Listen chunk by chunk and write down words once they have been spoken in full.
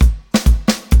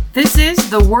This is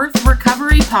the Worth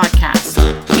Recovery Podcast,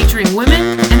 featuring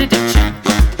women and addiction.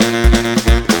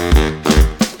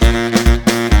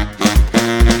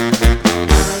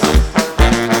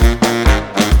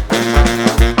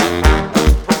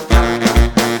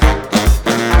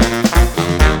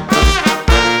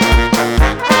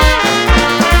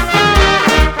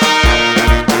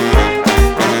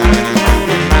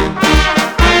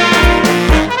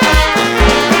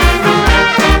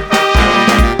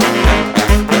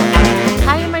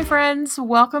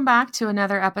 Welcome back to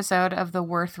another episode of the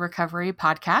Worth Recovery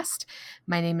Podcast.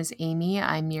 My name is Amy.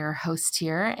 I'm your host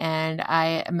here, and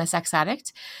I am a sex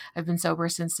addict. I've been sober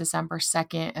since December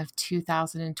 2nd of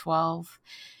 2012.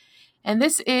 And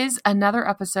this is another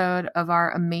episode of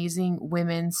our Amazing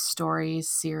Women's Stories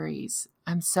series.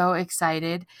 I'm so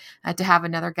excited to have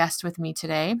another guest with me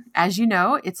today. As you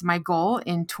know, it's my goal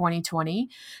in 2020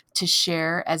 to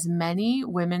share as many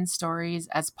women's stories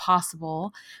as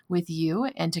possible with you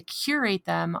and to curate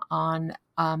them on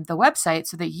the website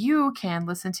so that you can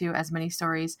listen to as many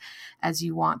stories as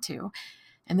you want to.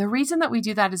 And the reason that we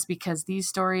do that is because these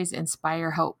stories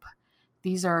inspire hope.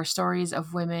 These are stories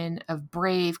of women, of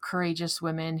brave, courageous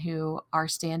women who are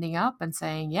standing up and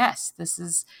saying, yes, this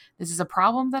is a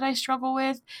problem that I struggle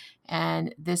with,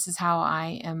 and this is how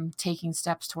I am taking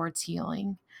steps towards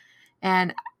healing.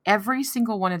 And every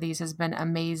single one of these has been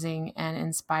amazing and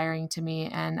inspiring to me,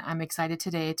 and I'm excited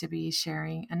today to be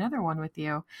sharing another one with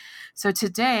you. So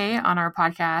today on our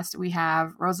podcast, we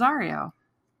have Rosario.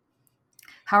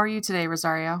 How are you today,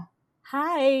 Rosario?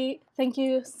 Hi, thank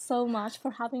you so much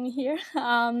for having me here.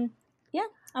 Yeah,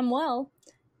 I'm well.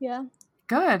 Yeah.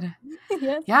 Good.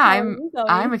 Yes. Yeah,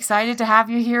 I'm excited to have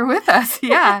you here with us.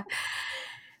 Yeah.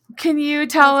 Can you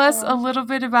tell us a little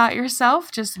bit about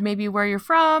yourself, just maybe where you're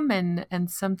from and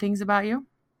some things about you?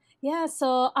 Yeah,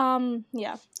 so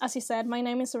as you said, my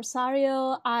name is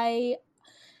Rosario. I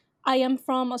am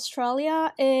from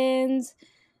Australia, and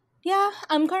yeah,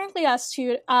 I'm currently a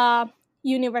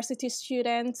university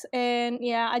student, and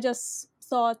yeah, I just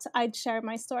thought I'd share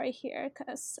my story here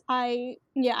because I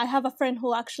have a friend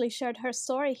who actually shared her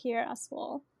story here as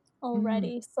well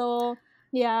already. So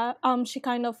yeah, she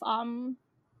kind of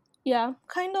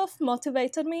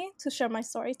motivated me to share my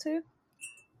story too.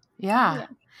 Yeah.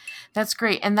 That's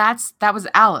great. And that was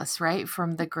Alice, right?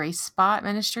 From the Grace Spot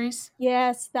Ministries?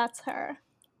 Yes, that's her.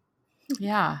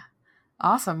 Yeah.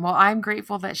 Awesome. Well, I'm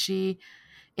grateful that she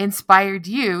inspired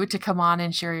you to come on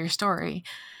and share your story.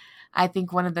 I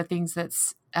think one of the things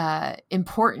that's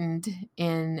important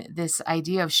in this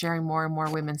idea of sharing more and more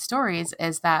women's stories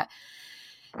is that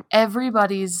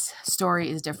everybody's story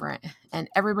is different and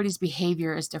everybody's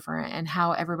behavior is different and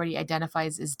how everybody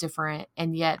identifies is different,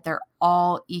 and yet they're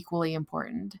all equally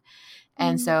important.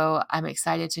 And so I'm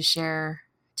excited to share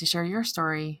your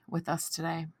story with us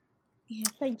today. Yeah,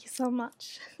 thank you so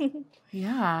much.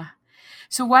 Yeah.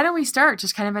 So why don't we start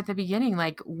just kind of at the beginning?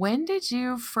 Like, when did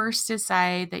you first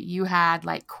decide that you had,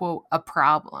 like, quote, a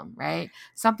problem, right?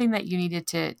 Something that you needed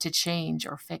to change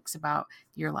or fix about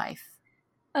your life?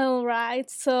 All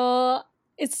right. So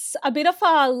it's a bit of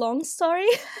a long story.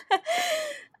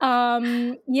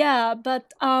 But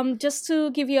just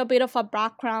to give you a bit of a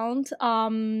background,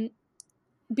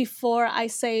 before I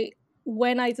say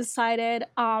when I decided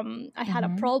I had a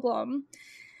problem.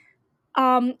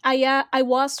 I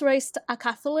was raised a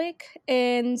Catholic,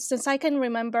 and since I can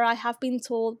remember, I have been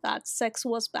told that sex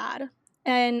was bad,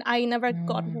 and I never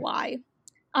got why.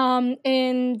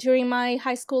 And during my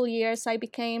high school years, I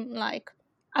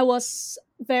was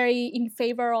very in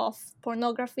favor of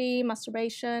pornography,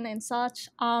 masturbation, and such.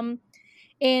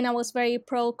 And I was very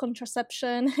pro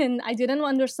contraception, and I didn't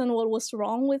understand what was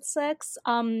wrong with sex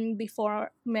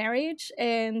before marriage.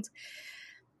 And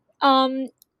um,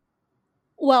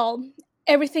 well,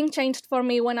 everything changed for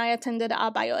me when I attended a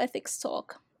bioethics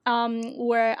talk,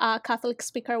 where a Catholic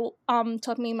speaker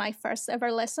taught me my first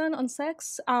ever lesson on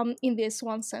sex in this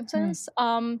one sentence,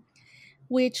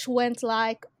 which went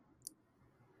like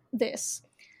this.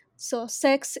 So,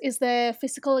 sex is the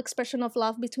physical expression of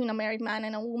love between a married man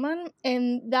and a woman,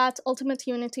 and that ultimate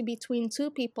unity between two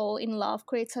people in love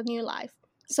creates a new life.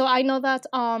 So, I know that,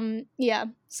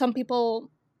 some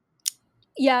people,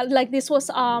 like this was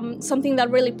something that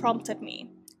really prompted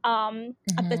me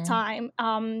at the time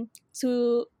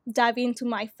to dive into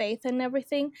my faith and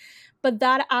everything. But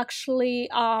that actually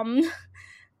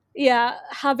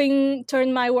having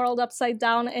turned my world upside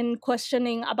down and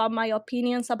questioning about my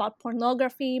opinions about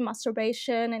pornography,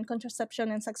 masturbation, and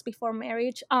contraception and sex before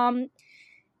marriage,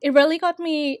 it really got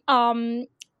me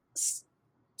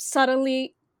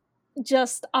suddenly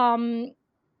just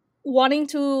wanting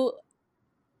to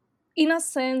in a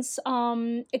sense,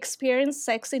 experienced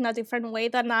sex in a different way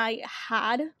than I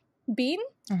had been.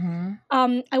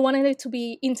 Mm-hmm. I wanted it to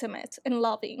be intimate and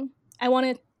loving. I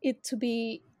wanted it to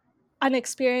be an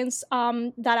experience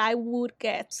that I would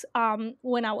get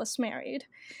when I was married.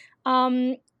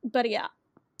 But yeah,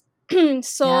 Yeah.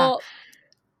 so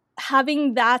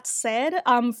having that said,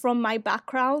 from my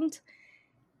background,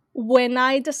 when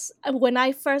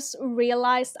I first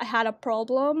realized I had a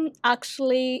problem,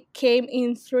 actually came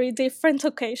in 3 different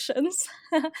occasions.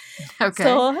 Okay.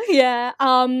 So yeah,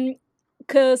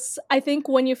 because I think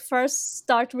when you first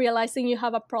start realizing you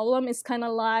have a problem, it's kind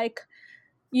of like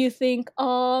you think,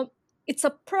 oh, it's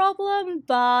a problem,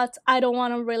 but I don't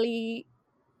want to really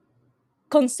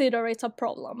consider it a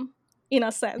problem in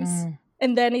a sense. Mm.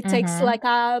 And then it takes Mm-hmm. like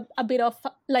a bit of,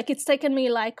 like, it's taken me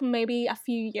like maybe a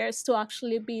few years to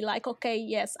actually be like, okay,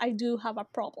 yes, I do have a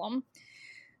problem.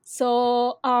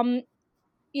 So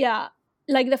yeah,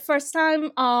 like the first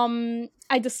time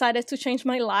I decided to change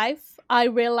my life, I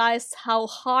realized how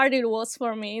hard it was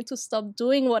for me to stop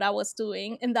doing what I was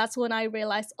doing. And that's when I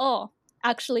realized, oh,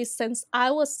 actually, since I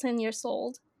was 10 years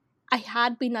old, I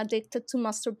had been addicted to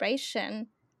masturbation,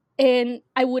 and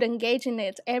I would engage in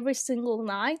it every single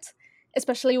night,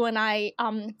 especially when I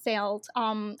felt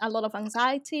a lot of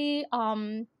anxiety.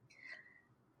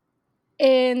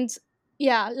 And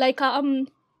yeah, like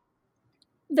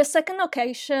the second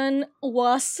occasion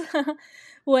was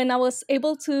when I was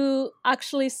able to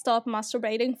actually stop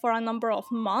masturbating for a number of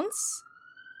months.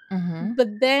 Mm-hmm.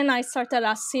 But then I started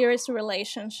a serious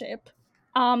relationship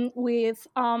with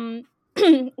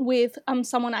with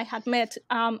someone I had met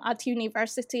at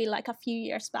university like a few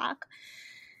years back,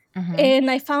 Mm-hmm. and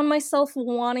I found myself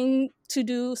wanting to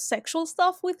do sexual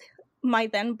stuff with my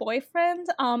then boyfriend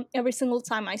every single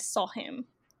time I saw him.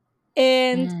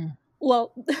 And Mm.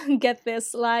 well, get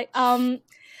this, like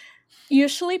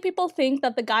usually people think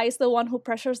that the guy is the one who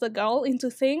pressures the girl into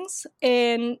things,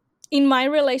 and in my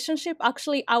relationship,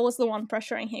 actually I was the one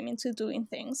pressuring him into doing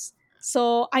things.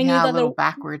 So I knew Yeah, a that little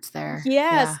backwards there.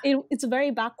 yes, Yeah. it's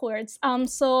very backwards.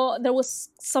 So there was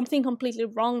something completely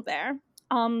wrong there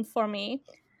for me.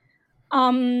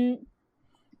 um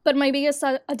but my biggest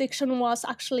addiction was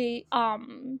actually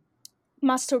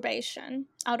masturbation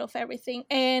out of everything.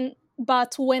 And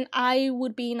but when I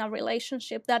would be in a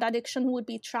relationship, that addiction would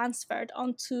be transferred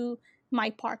onto my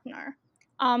partner.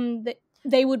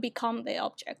 They would become the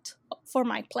object for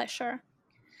my pleasure.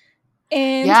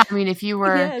 And Yeah, I mean yes.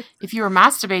 if you were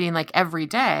masturbating like every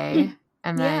day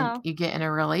and then Yeah. you get in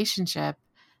a relationship,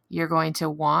 you're going to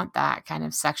want that kind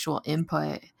of sexual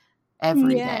input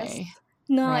every Yes. day,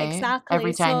 No, right? exactly.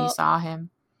 Every time you So saw him.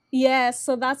 yes,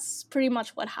 so that's pretty much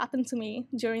what happened to me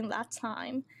during that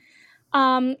time.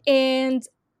 And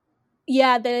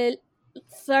yeah, the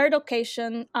third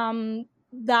occasion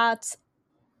that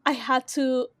I had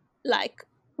to like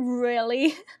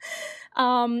really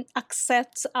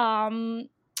accept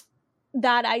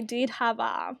that I did have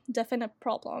a definite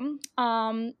problem.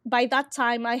 By that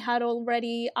time, I had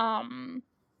already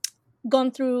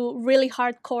gone through really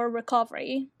hardcore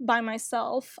recovery by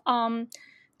myself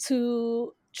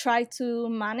to try to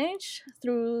manage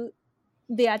through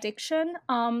the addiction.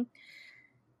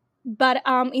 But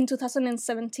in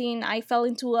 2017, I fell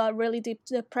into a really deep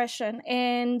depression,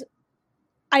 and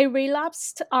I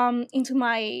relapsed into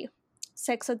my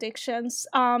sex addictions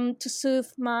to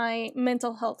soothe my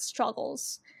mental health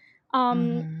struggles.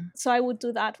 Mhm. So I would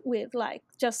do that with like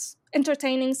just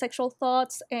entertaining sexual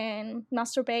thoughts and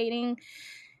masturbating.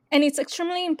 And it's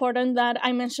extremely important that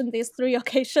I mentioned these 3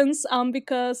 occasions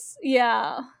because,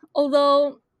 yeah,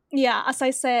 although, yeah, as I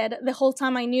said, the whole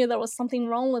time I knew there was something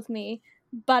wrong with me,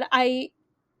 but I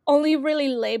only really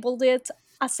labeled it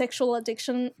a sexual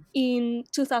addiction in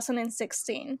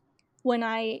 2016 when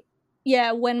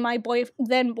when my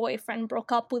then boyfriend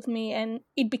broke up with me, and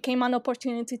it became an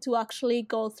opportunity to actually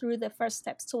go through the first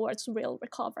steps towards real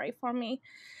recovery for me.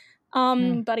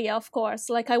 Hmm. But yeah, of course,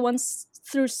 like I went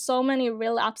through so many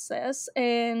relapses,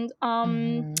 and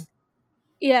Mhm.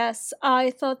 yes,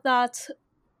 I thought that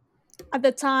at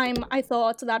the time I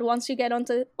thought that once you get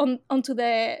onto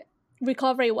the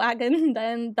recovery wagon,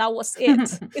 then that was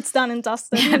it. It's done and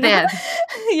dusted, you know. Yeah,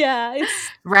 Yeah, it's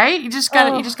right? You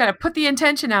oh just gotta put the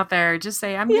intention out there. Just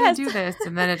say, "I'm gonna yes. do this,"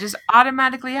 and then it just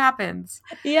automatically happens.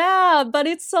 Yeah, but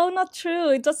it's so not true.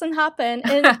 It doesn't happen.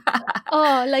 And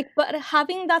oh, like, but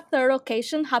having that third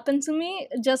occasion happen to me,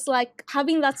 just like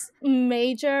having that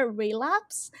major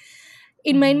relapse,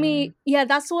 it made Mhm. me, yeah,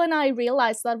 that's when I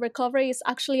realized that recovery is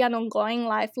actually an ongoing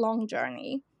lifelong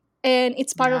journey. And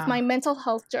it's part of Yeah. my mental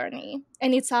health journey.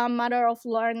 And it's a matter of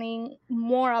learning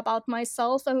more about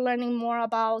myself and learning more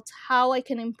about how I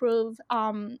can improve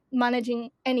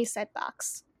managing any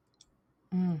setbacks.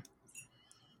 Mm.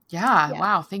 Yeah. Yeah.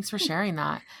 Wow. Thanks for sharing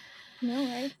that. No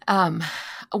worries.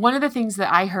 One of the things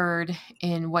that I heard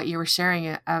in what you were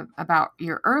sharing about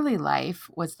your early life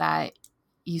was that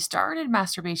you started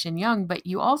masturbation young, but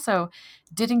you also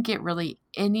didn't get really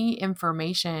any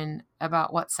information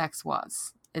about what sex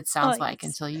was. It Oh, sounds like yes.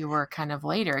 until you were kind of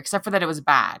later, except for that it was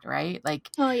bad, right?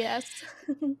 Like Oh, yes.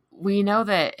 we know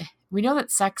that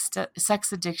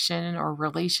sex addiction or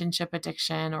relationship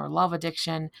addiction or love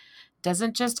addiction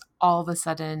doesn't just all of a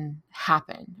sudden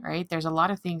happen, right? There's a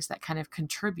lot of things that kind of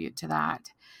contribute to that.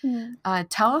 Mm.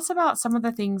 Tell us about some of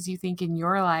the things you think in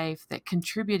your life that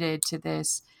contributed to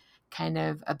this kind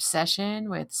of obsession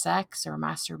with sex or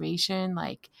masturbation.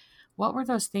 Like, what were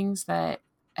those things that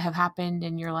have happened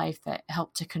in your life that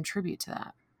helped to contribute to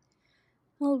that?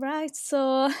 All right.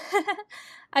 So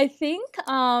I think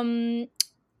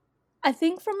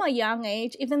from a young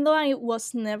age, even though I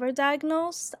was never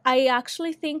diagnosed, I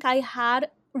actually think I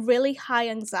had really high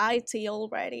anxiety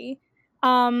already.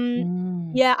 Um,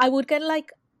 Mm, yeah, I would get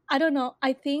like, I don't know,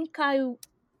 I think I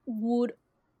would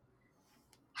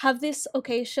have these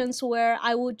occasions where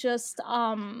I would just,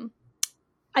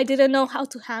 I didn't know how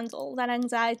to handle that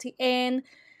anxiety. And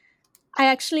I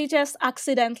actually just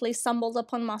accidentally stumbled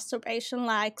upon masturbation,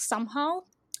 like somehow.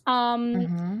 Um,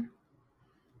 mm-hmm.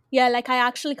 yeah, like I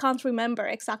actually can't remember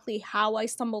exactly how I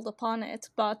stumbled upon it,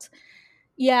 but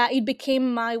yeah, it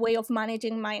became my way of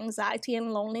managing my anxiety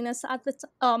and loneliness at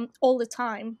all the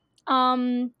time.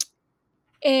 Um,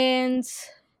 and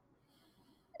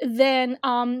then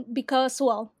because,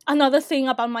 well, another thing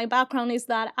about my background is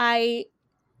that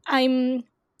I'm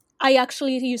I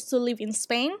actually used to live in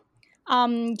Spain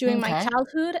during my Okay.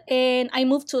 childhood, and I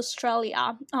moved to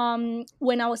Australia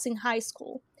when I was in high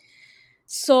school.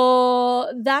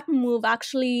 So that move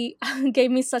actually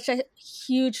gave me such a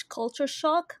huge culture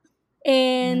shock.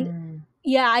 And Mm,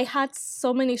 yeah, I had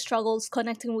so many struggles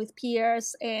connecting with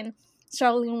peers and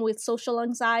struggling with social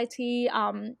anxiety,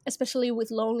 especially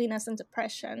with loneliness and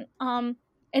depression. And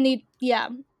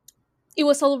it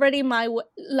was already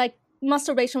like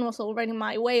masturbation was already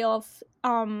my way of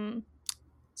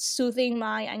soothing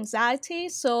my anxiety.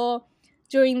 So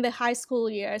during the high school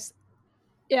years,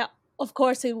 yeah, of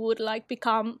course it would like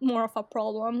become more of a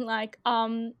problem. Like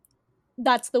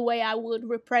that's the way I would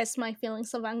repress my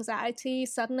feelings of anxiety,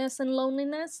 sadness, and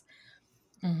loneliness.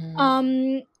 mm-hmm.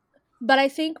 Um, but I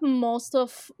think most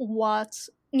of what,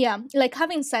 yeah, like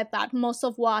having said that, most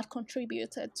of what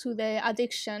contributed to the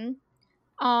addiction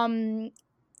um,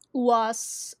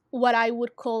 was what I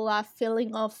would call a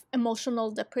feeling of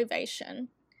emotional deprivation.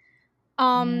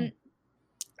 Mm, Um,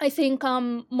 I think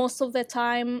most of the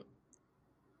time,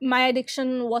 my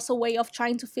addiction was a way of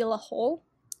trying to fill a hole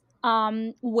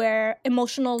where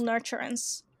emotional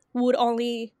nurturance would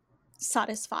only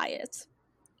satisfy it.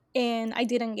 And I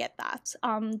didn't get that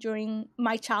during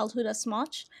my childhood as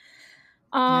much.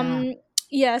 yeah. Um,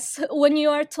 yes, when you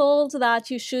are told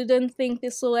that you shouldn't think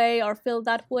this way or feel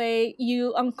that way,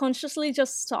 you unconsciously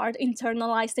just start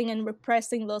internalizing and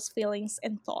repressing those feelings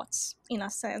and thoughts in a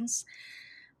sense.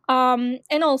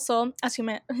 And also, as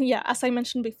I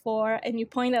mentioned before, and you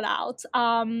pointed out,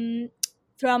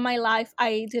 throughout my life,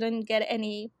 I didn't get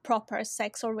any proper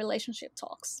sex or relationship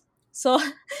talks. So,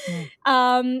 Mm.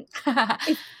 um,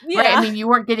 Right. I yeah, mean, you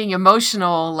weren't getting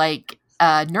emotional, like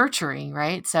nurturing,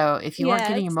 right? So if you weren't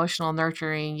getting yes, emotional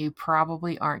nurturing, you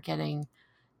probably aren't getting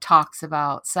talks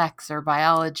about sex or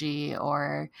biology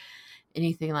or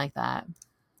anything like that.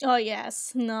 oh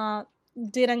yes, no,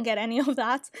 didn't get any of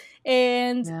that.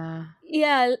 And Yeah.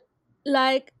 yeah,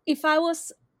 like if I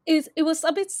was, it was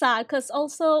a bit sad because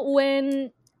also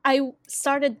when I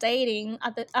started dating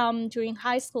at the during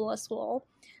high school as well,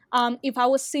 if I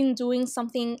was seen doing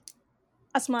something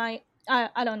as my,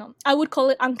 I don't know, I would call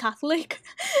it uncatholic,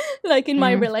 like in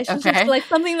my Mm, relationships, okay. like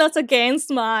something that's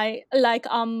against my like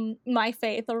my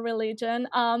faith or religion,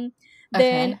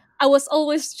 then Okay. I was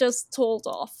always just told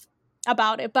off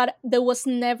about it, but there was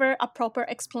never a proper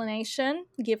explanation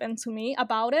given to me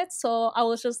about it. So I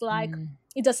was just like, Mm,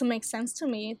 it doesn't make sense to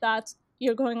me that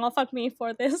you're going off at me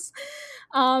for this.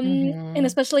 And mm-hmm.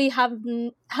 especially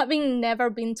having never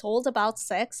been told about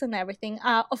sex and everything,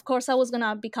 of course I was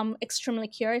gonna become extremely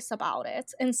curious about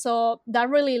it, and so that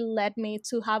really led me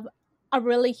to have a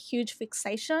really huge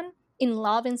fixation in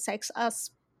love and sex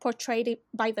as portrayed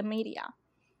by the media.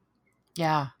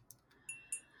 Yeah.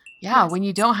 Yeah. Yes. When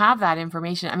you don't have that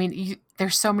information, I mean,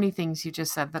 there's so many things you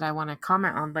just said that I want to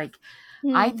comment on. Like,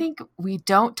 I Mm. think we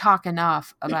don't talk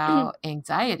enough about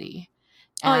anxiety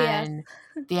Oh, yes. and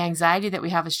the anxiety that we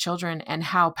have as children and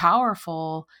how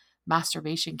powerful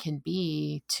masturbation can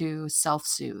be to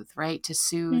self-soothe, right? To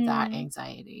soothe that Mm.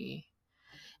 anxiety.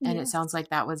 And it sounds Yes. like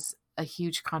that was a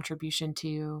huge contribution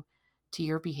to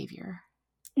your behavior.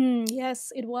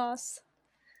 Yes, it was.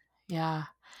 Yeah.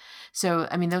 So,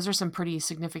 I mean, those are some pretty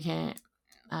significant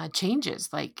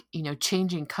changes, like,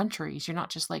 changing countries. You're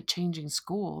not just like changing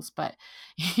schools, but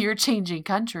you're changing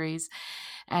countries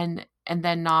and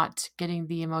then not getting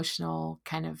the emotional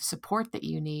kind of support that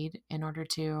you need in order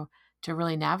to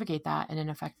really navigate that in an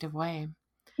effective way.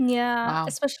 Yeah, Wow.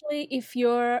 especially if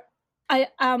you're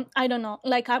I don't know.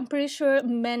 Like I'm pretty sure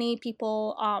many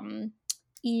people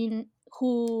in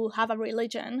who have a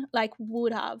religion like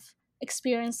would have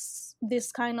experienced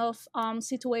this kind of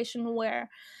situation where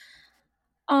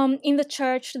in the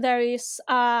church there is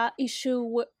a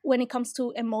issue when it comes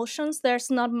to emotions. There's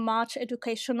not much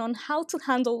education on how to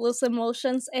handle those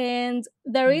emotions, and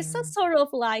there is a Mm, sort of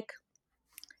like,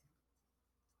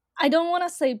 I don't want to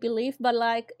say belief, but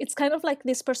like it's kind of like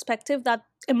this perspective that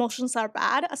emotions are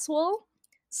bad as well.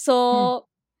 hmm, So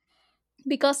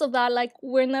because of that, like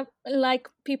we're not like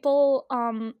people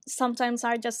sometimes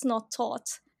are just not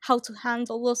taught how to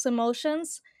handle those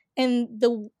emotions, and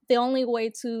the only way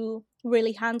to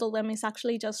really handle them is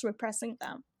actually just repressing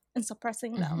them and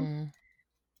suppressing them. mhm.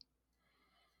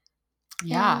 And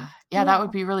Yeah. Yeah, that yeah.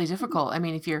 would be really difficult. I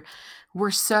mean,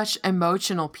 we're such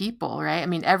emotional people, right? I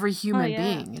mean, every Oh human yeah.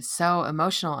 being is so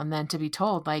emotional, and then to be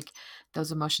told like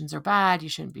those emotions are bad, you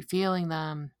shouldn't be feeling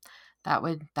them, that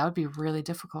would be really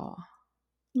difficult.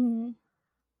 Mm,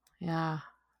 Yeah.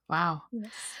 Wow.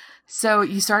 yes. So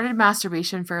you started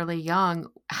masturbation fairly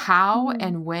young. How Mm.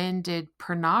 and when did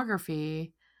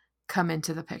pornography come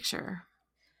into the picture?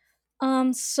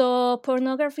 So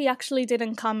pornography actually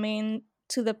didn't come in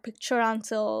to the picture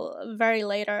until very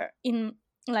later in,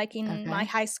 like in my Okay.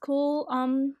 high school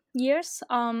years.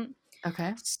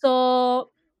 Okay.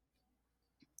 So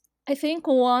I think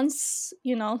once,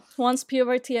 once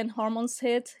puberty and hormones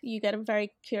hit, you get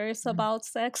very curious Mm. about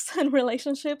sex and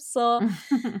relationships. So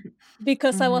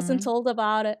because I wasn't Mhm. told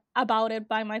about it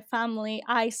by my family,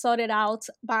 I sought it out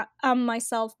by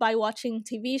myself by watching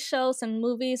TV shows and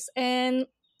movies. And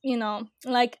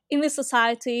like in this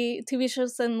society, TV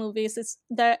shows and movies,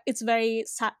 it's very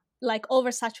like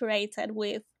oversaturated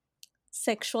with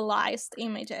sexualized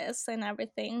images and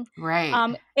everything, Right.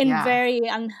 and Yeah. very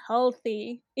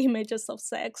unhealthy images of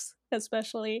sex,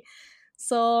 especially.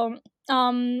 So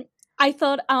um, I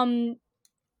thought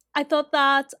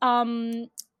that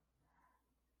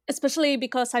especially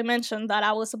because I mentioned that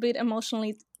I was a bit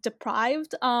emotionally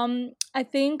deprived. I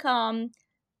think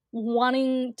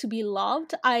wanting to be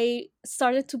loved, I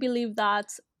started to believe that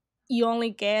you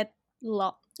only get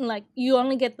love, like you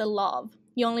only get the love,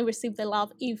 you only receive the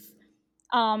love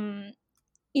um,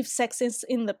 if sex is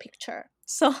in the picture.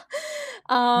 So,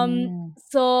 um, Mm.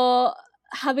 so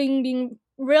having been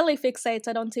really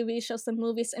fixated on TV shows and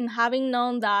movies, and having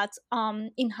known that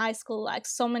in high school, like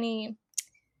so many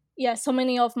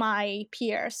of my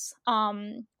peers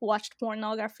watched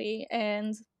pornography,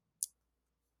 and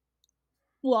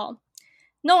well,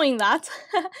 knowing that,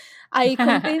 I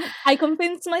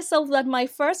convinced myself that my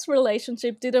first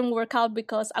relationship didn't work out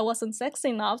because I wasn't sexy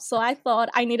enough. So I thought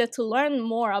I needed to learn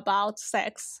more about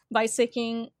sex by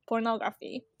seeking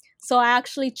pornography. So I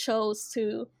actually chose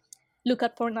to look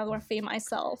at pornography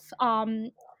myself.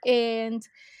 And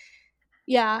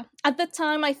yeah, at the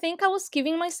time, I think I was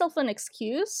giving myself an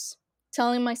excuse,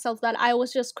 telling myself that I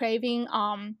was just craving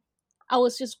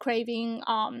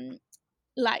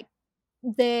like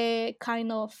the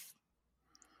kind of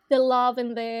the love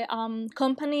and the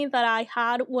company that I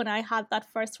had when I had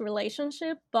that first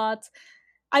relationship. But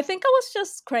I think I was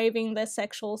just craving the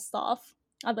sexual stuff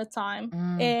at the time,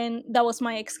 Mm. and that was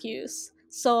my excuse.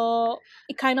 So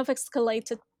it kind of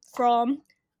escalated from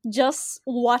just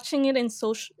watching it in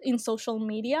social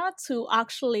media to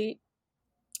actually,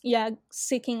 yeah,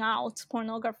 seeking out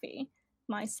pornography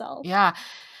myself. Yeah.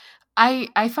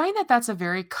 I find that that's a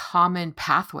very common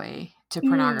pathway to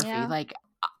pornography. Yeah. Like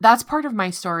that's part of my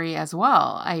story as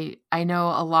well. I know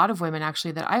a lot of women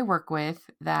actually that I work with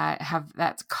that have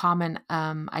that common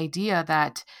idea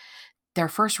that their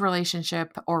first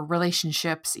relationship or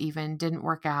relationships even didn't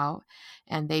work out,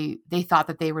 and they thought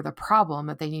that they were the problem,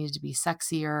 that they needed to be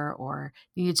sexier or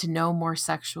needed to know more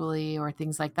sexually or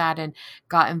things like that, and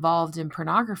got involved in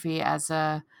pornography as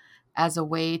a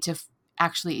way to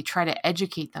actually try to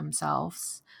educate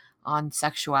themselves on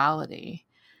sexuality.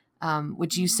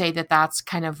 Would you say that that's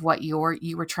kind of what you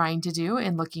were trying to do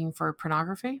in looking for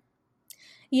pornography?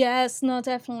 Yes, no,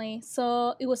 definitely.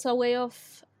 So it was a way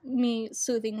of me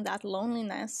soothing that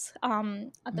loneliness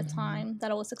at the Hmm. time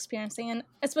that I was experiencing. And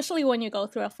especially when you go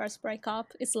through a first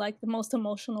breakup, it's like the most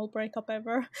emotional breakup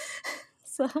ever.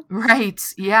 So, Right.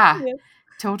 Yeah, yeah.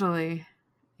 totally.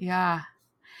 Yeah.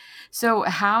 So,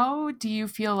 how do you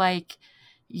feel like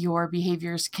your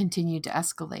behaviors continue to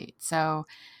escalate? So,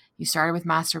 you started with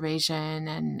masturbation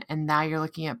and now you're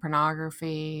looking at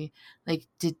pornography. Like,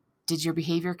 did your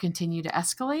behavior continue to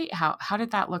escalate? How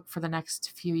did that look for the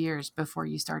next few years before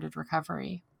you started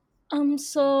recovery?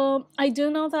 So I do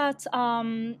know that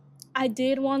I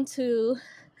did want to.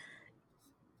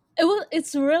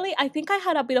 It's really, I think I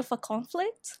had a bit of a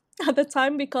conflict at the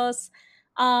time because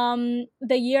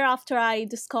the year after I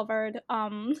discovered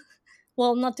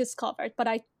well, not discovered, but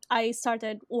I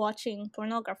started watching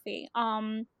pornography.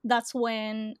 That's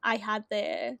when I had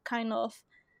the kind of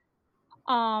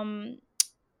um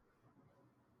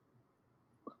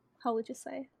how would you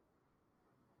say?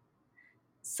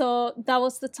 So that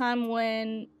was the time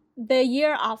when the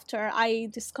year after I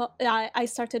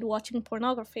started watching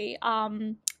pornography.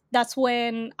 That's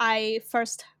when I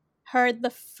first heard the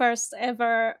first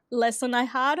ever lesson I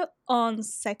had on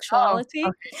Oh, sexuality.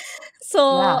 okay. So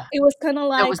Yeah. it was kind of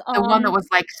That like was the one that was,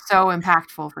 like, so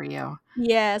impactful for you.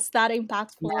 yes, that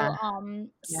Yeah. impactful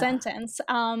Yeah. sentence.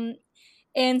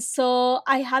 And so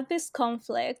I had this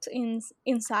conflict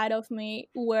inside of me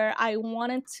where I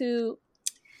wanted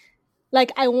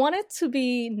to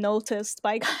be noticed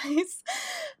by guys.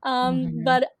 Mhm.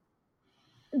 But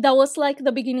that was like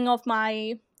the beginning of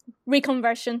my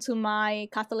reconversion to my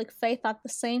Catholic faith at the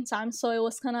same time. So it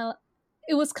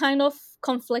was kind of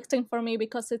conflicting for me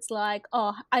because it's like,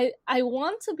 oh, I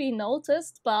want to be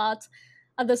noticed, but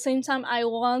at the same time I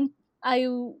want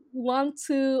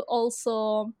to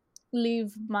also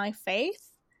live my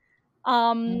faith,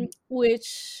 Mhm.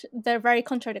 which they're very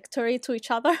contradictory to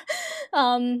each other.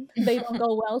 They don't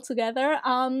go well together.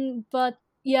 But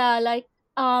yeah, like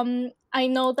I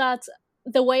know that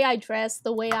the way I dressed,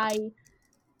 the way I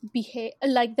behave,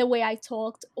 like the way I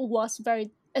talked was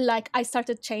very like I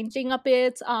started changing a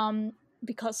bit.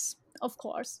 Because of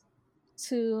course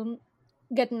to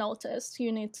get noticed,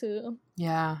 you need to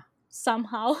Yeah.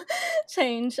 somehow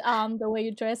change the way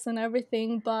you dress and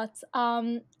everything. But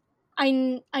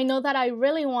I know that I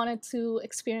really wanted to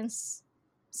experience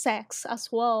sex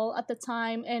as well at the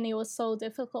time, and it was so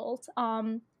difficult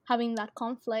having that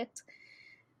conflict.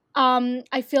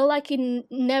 I feel like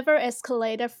never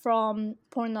escalated from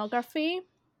pornography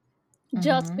Mhm.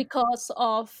 just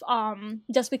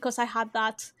because I had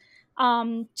that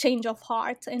change of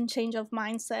heart and change of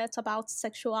mindset about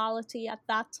sexuality at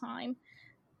that time.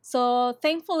 So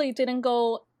thankfully, it didn't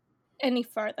go any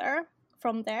further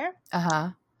from there,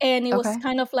 Uh-huh. and it was Okay.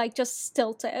 kind of like just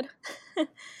stilted.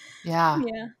 Yeah.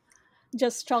 Yeah,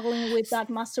 just struggling with that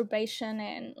masturbation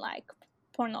and like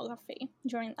pornography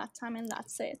during that time, and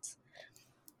that's it.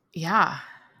 Yeah.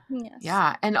 Yes.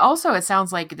 Yeah. And also it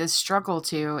sounds like this struggle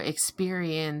to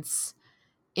experience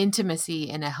intimacy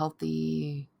in a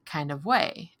healthy kind of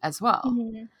way as well. Hmm.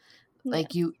 Yeah.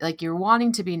 Like you're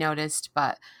wanting to be noticed,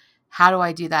 but how do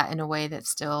I do that in a way that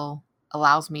still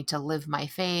allows me to live my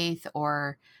faith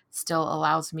or still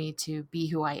allows me to be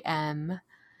who I am?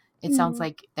 It sounds Hmm.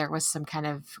 like there was some kind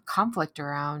of conflict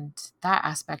around that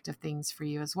aspect of things for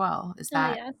you as well. Is Oh that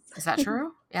yes. is that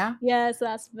true? Yeah. Yes,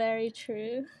 that's very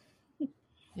true.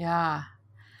 Yeah.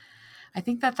 I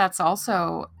think that that's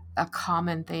also a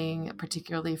common thing,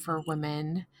 particularly for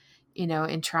women,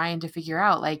 in trying to figure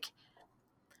out, like,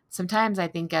 sometimes I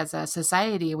think as a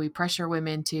society, we pressure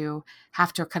women to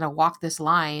have to kind of walk this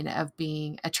line of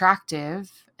being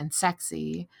attractive and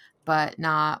sexy, but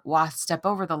not step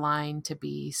over the line to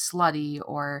be slutty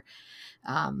or,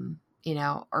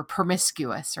 or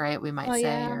promiscuous, right? We might Oh say,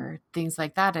 yeah. or things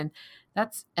like that. And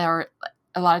or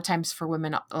a lot of times for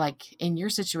women, like in your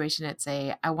situation, it's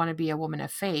I want to be a woman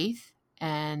of faith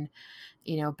and,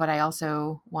 but I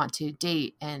also want to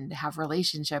date and have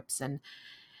relationships and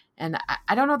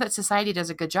I don't know that society does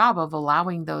a good job of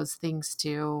allowing those things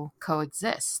to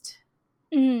coexist.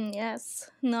 Yes.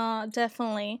 No,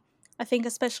 definitely. I think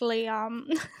especially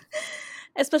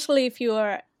especially if you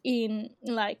are in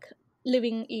like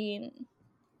living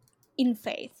in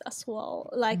faith as well.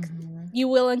 Like Hmm. you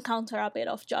will encounter a bit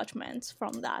of judgment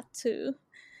from that too.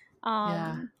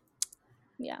 Yeah. Um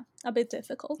yeah, a bit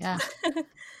difficult. Yeah.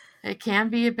 It can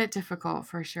be a bit difficult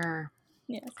for sure.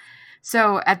 Yes.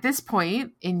 So at this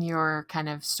point in your kind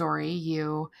of story,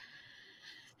 your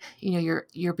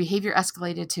behavior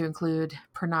escalated to include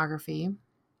pornography,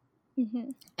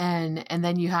 Hmm. and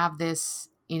then you have this,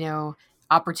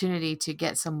 opportunity to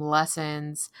get some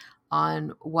lessons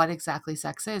on what exactly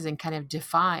sex is and kind of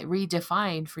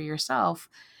redefine for yourself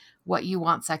what you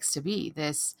want sex to be.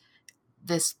 This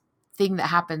thing that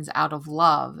happens out of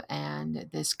love and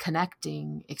this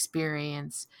connecting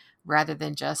experience rather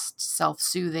than just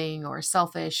self-soothing or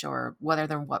selfish or whether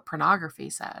than what pornography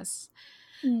says.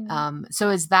 Mm. So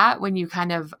is that when you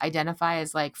kind of identify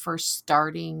as like first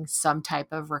starting some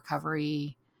type of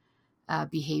recovery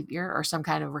behavior or some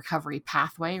kind of recovery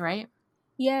pathway, right?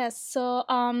 Yes, so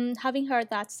having heard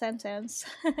that sentence,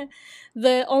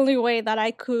 the only way that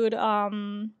I could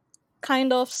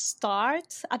kind of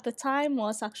start at the time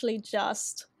was actually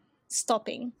just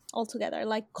stopping altogether,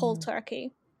 like cold Mm.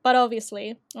 turkey. But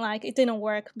obviously, like it didn't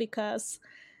work because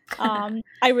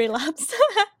I relapsed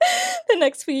the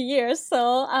next few years.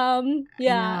 So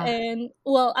yeah, Yeah. and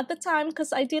well, at the time,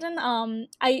 because I didn't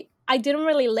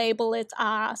really label it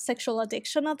a sexual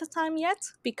addiction at the time yet,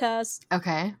 because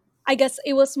Okay. I guess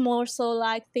it was more so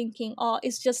like thinking, oh,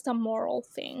 it's just a moral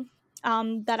thing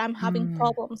that I'm having Mm.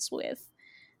 problems with.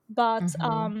 But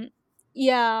Mm-hmm.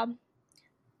 yeah,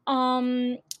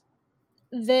 um,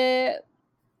 the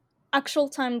actual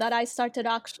time that I started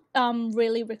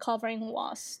really recovering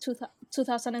was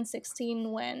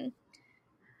 2016, when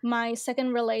my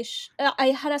second relation I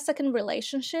had a second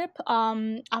relationship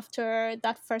after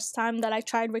that first time that I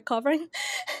tried recovering.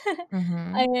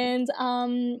 Mm-hmm. And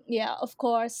yeah, of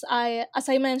course, I as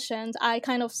I mentioned, I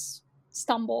kind of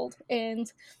stumbled,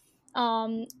 and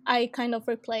I kind of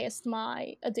replaced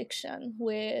my addiction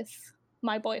with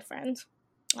my boyfriend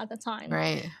at the time.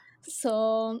 Right.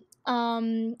 So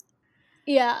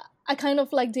yeah, I kind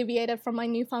of like deviated from my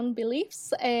newfound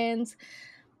beliefs, and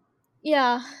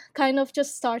yeah, kind of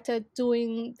just started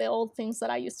doing the old things that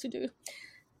I used to do.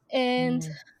 And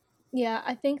Mm. yeah,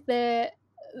 I think the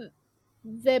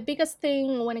biggest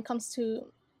thing when it comes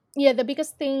to yeah, the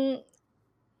biggest thing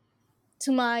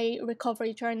to my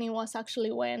recovery journey was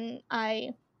actually when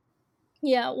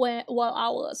while I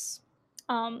was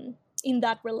in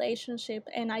that relationship,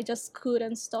 and I just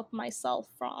couldn't stop myself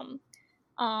from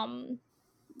um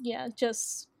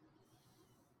just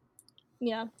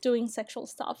doing sexual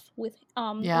stuff with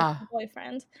Yeah. my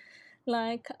boyfriend,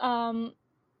 like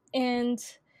and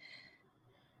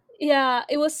yeah,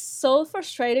 it was so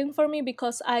frustrating for me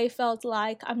because I felt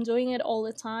like I'm doing it all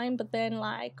the time, but then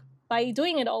like by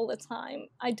doing it all the time,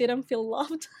 I didn't feel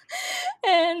loved.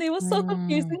 And it was so Mm.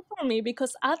 confusing for me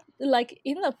because at like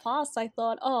in the past I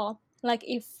thought, oh, like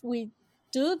if we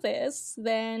do this,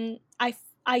 then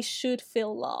I should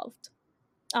feel loved.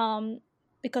 Um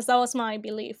because that was my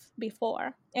belief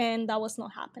before, and that was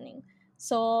not happening.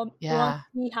 So once Yeah.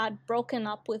 he had broken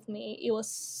up with me, it was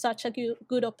such a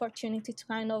good opportunity to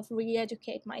kind of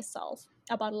re-educate myself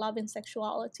about love and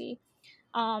sexuality,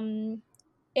 um,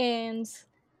 and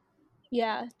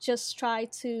yeah, just try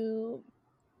to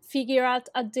figure out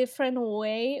a different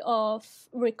way of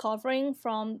recovering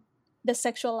from the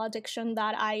sexual addiction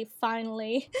that I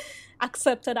finally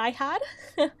accepted I had.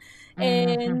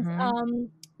 And Mm-hmm.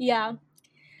 yeah,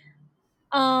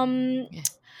 um, Yeah.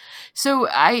 So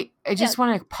I yeah, just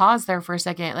want to pause there for a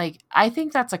second. Like I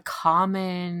think that's a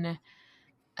common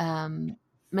um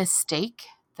mistake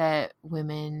that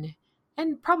women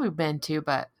and probably men too,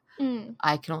 but mm,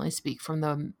 I can only speak from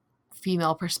the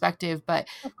female perspective, but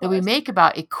of that we course. make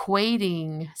about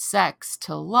equating sex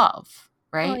to love,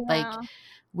 Oh right? Like yeah.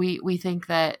 we think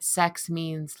that sex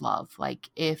means love. Like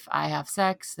if I have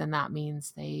sex, then that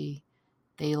means they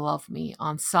love me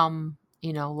on some,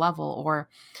 level, or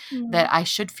that Mm, I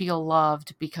should feel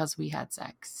loved because we had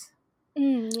sex.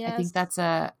 I think yes. that's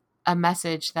a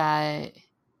message that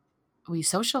we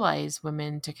socialize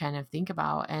women to kind of think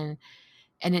about, and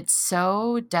it's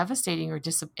so devastating or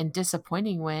and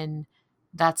disappointing when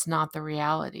that's not the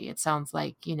reality. It sounds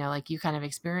like, like you kind of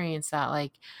experience that,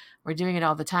 like we're doing it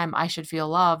all the time. I should feel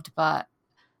loved, but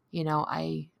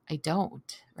I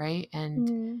don't, right? And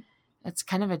Mm, it's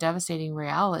kind of a devastating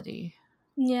reality.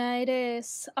 yeah, it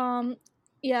is.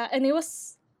 Yeah, and it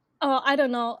was. I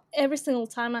don't know. Every single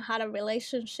time I had a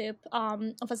relationship of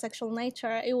a sexual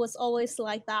nature, it was always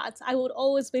like that. I would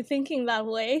always be thinking that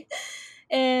way,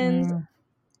 and Mm,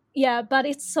 yeah, but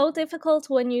it's so difficult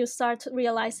when you start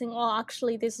realizing, oh,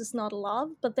 actually, this is not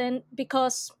love. But then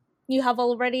because you have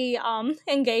already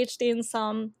engaged in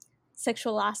some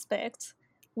sexual aspect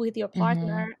with your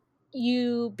mm-hmm. partner,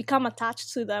 you become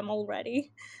attached to them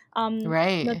already, not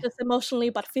Right. just emotionally,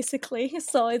 but physically.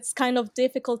 So it's kind of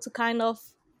difficult to kind of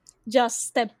just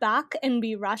step back and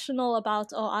be rational about,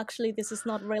 oh, actually, this is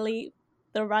not really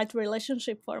the right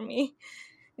relationship for me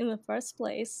in the first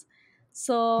place.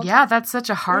 So Yeah, that's such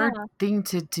a hard yeah. thing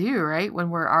to do, right? When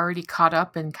we're already caught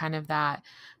up in kind of that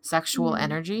sexual Mm,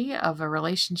 energy of a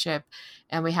relationship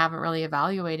and we haven't really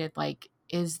evaluated, like,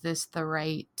 is this the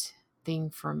right thing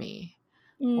for me?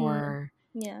 mm, Or,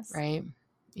 yes. right?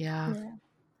 Yeah. Yeah.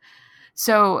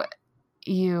 So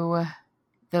you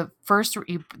the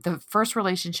first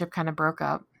relationship kind of broke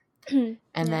up,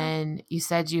 and Yeah. then you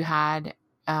said you had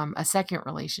a second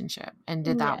relationship, and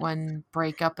did that Yes. one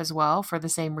break up as well for the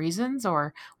same reasons,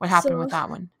 or what happened So with that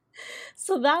one?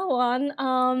 so that one,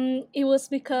 it was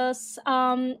because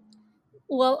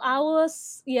well, I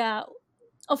was, yeah,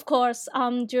 of course,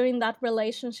 during that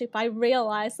relationship I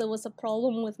realized there was a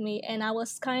problem with me, and I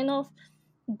was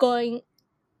going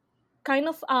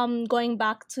going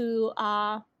back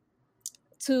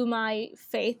to my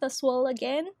faith as well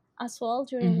again as well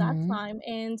during that Mm-hmm. time.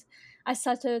 And I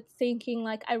started thinking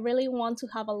like I really want to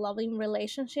have a loving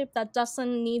relationship that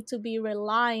doesn't need to be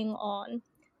relying on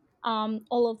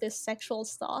all of this sexual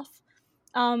stuff.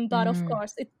 But of Mm.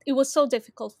 course it was so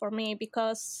difficult for me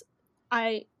because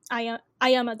I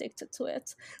am addicted to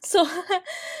it. So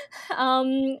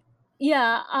um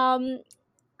yeah,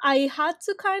 I had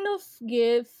to kind of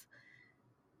give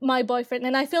my boyfriend,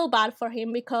 and I feel bad for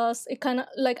him because it kind of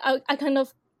like I kind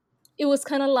of it was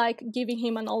kind of like giving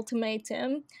him an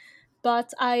ultimatum,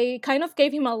 but I kind of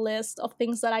gave him a list of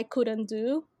things that I couldn't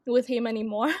do with him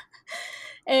anymore.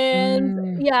 And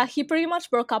Mm. yeah, he pretty much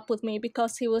broke up with me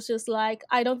because he was just like,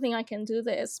 I don't think I can do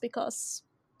this because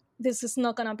this is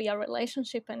not gonna be a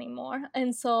relationship anymore.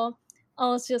 And so I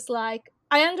was just like,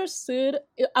 I understood.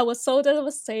 I was so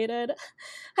devastated.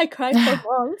 I cried for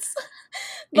months.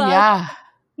 But Yeah.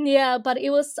 yeah, but it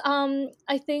was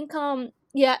I think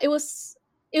yeah, it was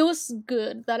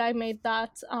good that I made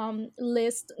that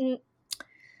list.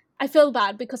 I feel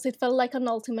bad because it felt like an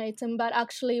ultimatum, but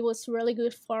actually it was really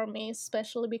good for me,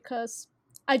 especially because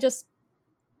I just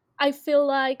I feel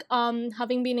like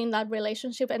having been in that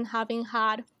relationship and having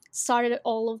had started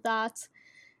all of that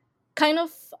kind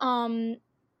of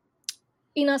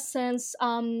in a sense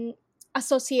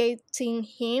associating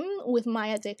him with my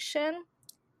addiction,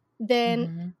 then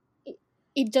Mm-hmm. it,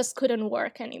 it just couldn't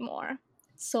work anymore.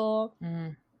 So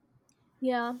Mm.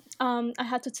 yeah, I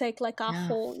had to take like a Yeah.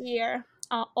 whole year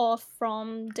off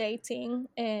from dating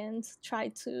and try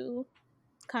to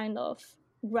kind of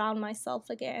ground myself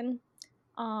again,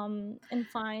 and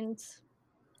find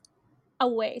a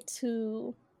way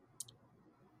to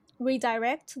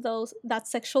redirect those that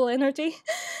sexual energy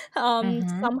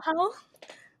Mm-hmm. somehow.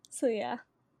 So yeah.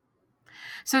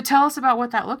 So tell us about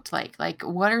what that looked like. Like,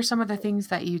 what are some of the things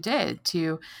that you did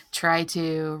to try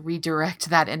to redirect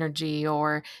that energy,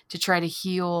 or to try to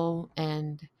heal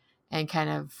and kind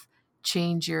of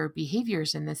change your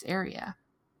behaviors in this area?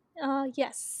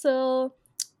 Yes. So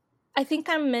I think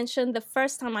I mentioned the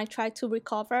first time I tried to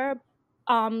recover,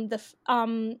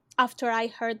 after I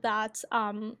heard that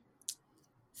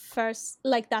first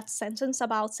like that sentence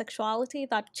about sexuality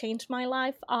that changed my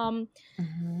life.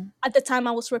 Mm-hmm. At the time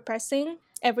I was repressing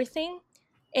everything,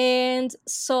 and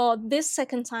so this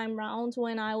second time round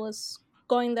when I was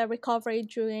going the recovery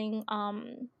during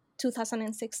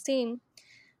 2016,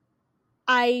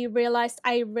 I realized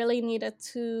I really needed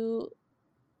to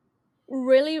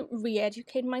really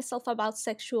re-educate myself about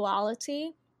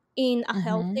sexuality in a Mm-hmm.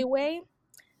 healthy way.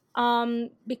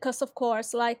 Because of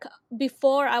course, like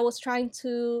before I was trying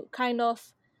to kind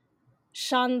of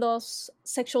shun those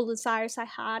sexual desires I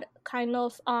had, kind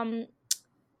of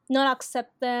not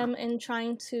accept them, and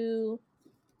trying to,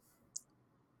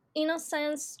 in a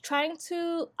sense, trying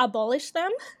to abolish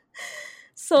them.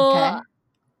 So Okay.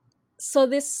 so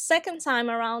this second time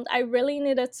around I really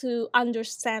needed to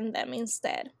understand them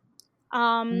instead.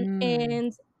 Mm.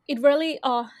 And it really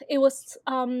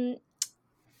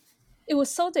it was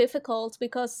so difficult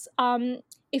because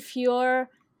if you're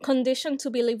conditioned to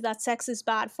believe that sex is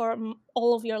bad for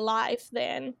all of your life,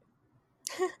 then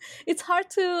it's hard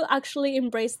to actually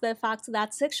embrace the fact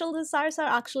that sexual desires are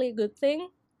actually a good thing.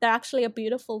 They're actually a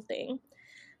beautiful thing.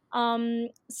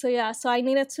 So yeah, so I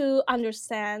needed to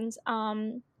understand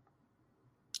um,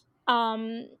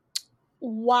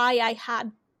 why I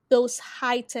had those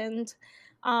heightened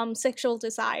sexual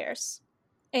desires.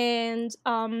 And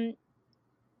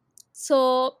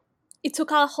so it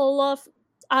took a whole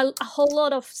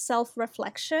lot of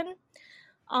self-reflection.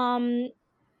 Um,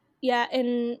 yeah,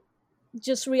 and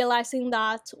just realizing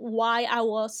that why I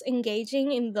was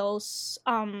engaging in those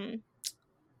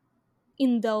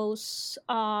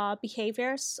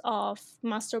behaviors of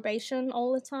masturbation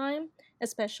all the time,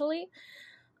 especially.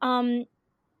 Um,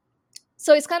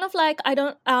 So it's kind of like,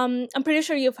 I'm pretty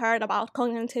sure you've heard about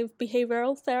cognitive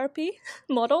behavioral therapy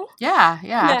model. Yeah,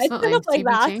 Yeah, it's kind absolutely. of like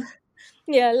that. CBT.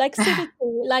 Yeah, like CBT,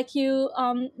 like you,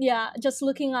 yeah, just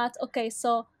looking at, okay,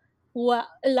 so what,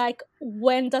 like,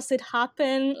 when does it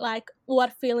happen? Like,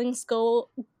 what feelings go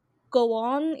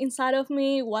on inside of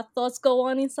me? What thoughts go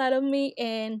on inside of me?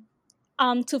 And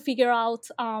to figure out,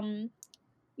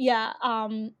 yeah,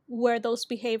 where those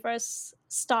behaviors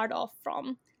start off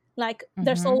from. Like,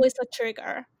 there's Mm-hmm. always a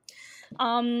trigger.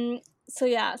 Um, so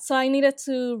yeah, so I needed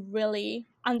to really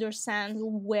understand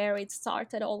where it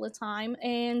started all the time.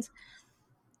 And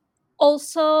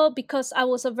also, because I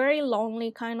was a very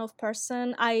lonely kind of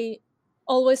person, I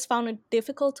always found it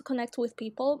difficult to connect with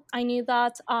people. I knew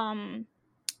that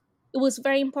it was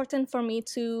very important for me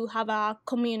to have a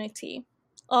community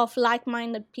of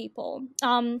like-minded people,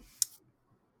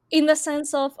 in the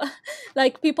sense of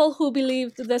like people who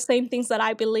believed the same things that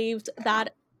I believed,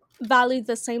 that valued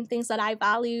the same things that I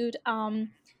valued.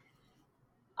 Um,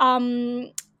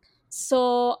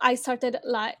 so I started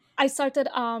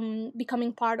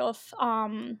becoming part of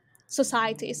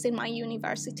societies in my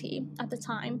university at the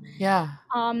time. Yeah.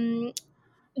 um,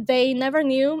 they never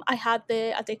knew I had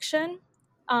the addiction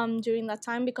during that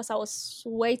time, because I was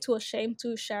way too ashamed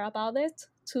to share about it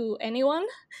to anyone.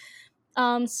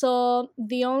 So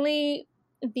the only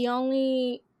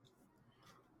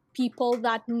people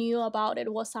that knew about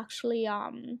it was actually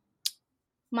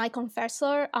my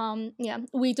confessor. Yeah,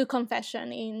 we do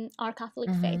confession in our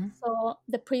Catholic faith. Mm-hmm. So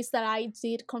the priest that I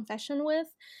did confession with,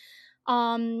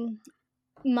 um,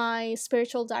 my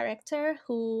spiritual director,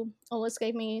 who always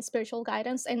gave me spiritual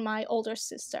guidance, and my older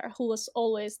sister, who was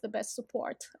always the best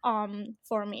support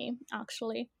for me,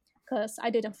 actually, because I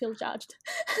didn't feel judged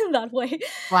that way.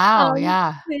 Wow.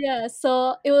 Yeah. Yeah,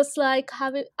 so it was like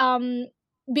having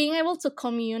being able to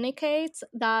communicate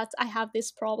that I have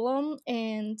this problem,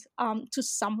 and to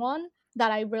someone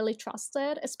that I really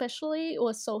trusted, especially, it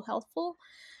was so helpful.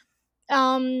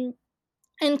 Um,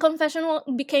 and confession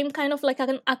became kind of like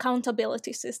an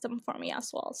accountability system for me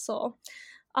as well. So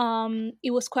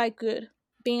it was quite good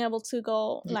being able to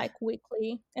go Yeah. like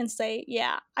weekly and say,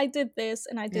 yeah, I did this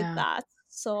and I did Yeah. that.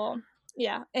 So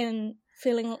yeah, and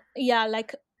feeling, yeah,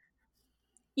 like,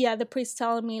 yeah, the priest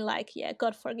telling me like, yeah,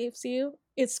 God forgives you,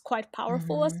 it's quite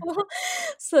powerful as Mm-hmm. well.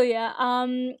 So yeah,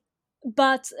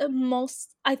 but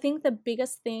most, I think the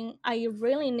biggest thing I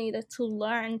really needed to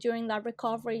learn during that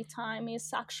recovery time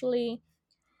is actually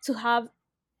to have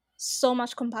so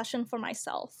much compassion for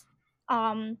myself.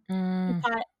 If Mm.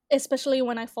 I, especially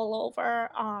when I fall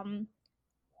over,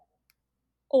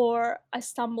 or I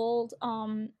stumbled,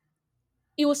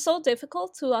 it was so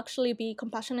difficult to actually be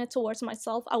compassionate towards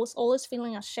myself. I was always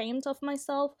feeling ashamed of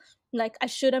myself, like I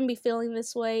shouldn't be feeling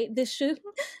this way. This should,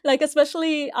 like,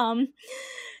 especially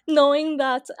knowing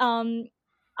that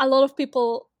a lot of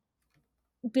people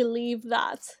believe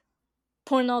that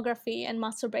pornography and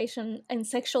masturbation and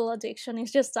sexual addiction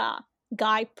is just a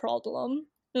guy problem.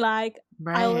 Like,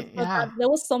 I always Right. thought that Yeah. there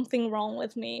was something wrong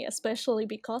with me, especially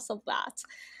because of that.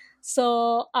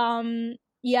 So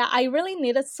yeah, I really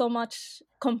needed so much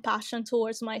compassion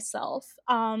towards myself.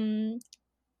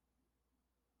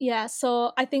 Yeah,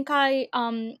 so I think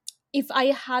if I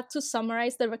had to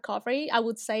summarize the recovery, I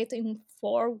would say it in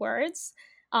 4 words,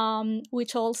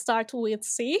 which all start with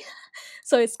C.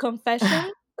 So it's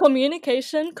confession,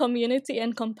 communication, community,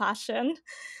 and compassion.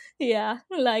 Yeah,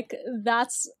 like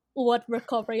that's what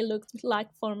recovery looked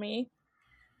like for me.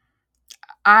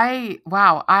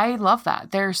 Wow, I love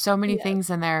that. There are so many Yeah. things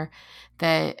in there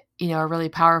that, are really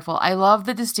powerful. I love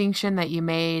the distinction that you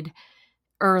made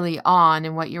early on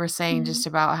and what you were saying Mhm. just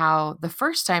about how the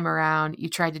first time around you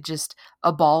tried to just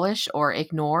abolish or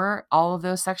ignore all of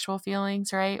those sexual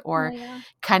feelings, right? Oh Or yeah.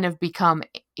 kind of become,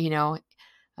 you know,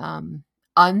 um,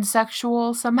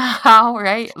 unsexual somehow,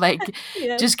 right? Like,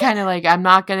 Yes. just kind of like, I'm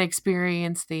not going to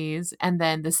experience these. And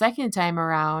then the second time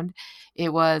around,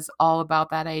 it was all about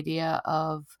that idea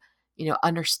of,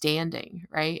 understanding,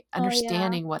 right? Oh yeah.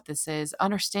 Understanding what this is,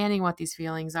 understanding what these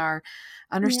feelings are,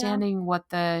 Yeah. understanding what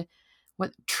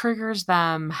triggers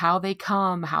them, how they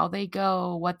come, how they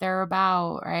go, what they're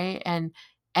about, right? And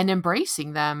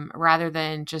embracing them rather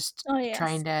than just Oh yes.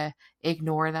 trying to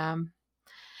ignore them.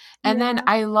 And then Yeah.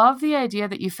 I love the idea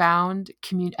that you found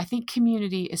community. I think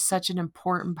community is such an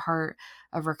important part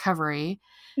of recovery.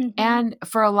 Mm-hmm. And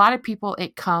for a lot of people,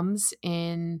 it comes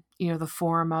in, the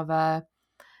form of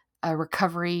a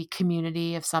recovery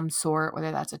community of some sort,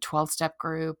 whether that's a 12-step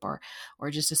group or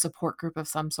just a support group of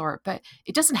some sort. But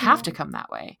it doesn't have Yeah. to come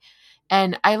that way.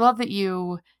 And I love that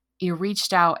you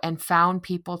reached out and found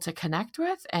people to connect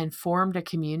with and formed a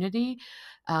community.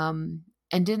 Um,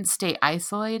 and didn't stay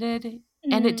isolated,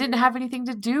 and it didn't Mm, have anything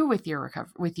to do with your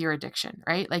with your addiction,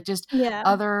 right? Like just yeah.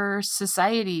 other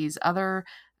societies, other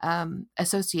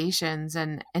associations,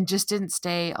 and just didn't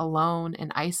stay alone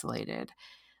and isolated.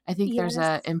 I think there's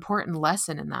a Yes. important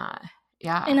lesson in that.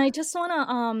 Yeah. And I just want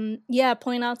to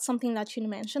point out something that you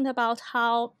mentioned about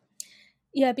how,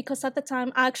 yeah, because at the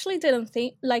time I actually didn't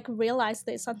think, like, realize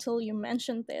this until you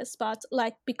mentioned this, but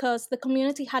like, because the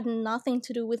community had nothing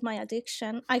to do with my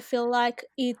addiction, I feel like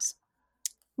it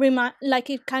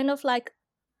kind of like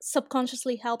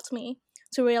subconsciously helped me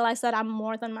to realize that I'm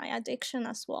more than my addiction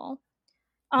as well.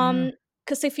 Mm.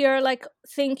 Because if you're like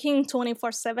thinking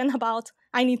 24/7 about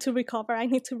I need to recover, I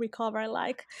need to recover,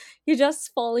 like, you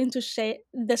just fall into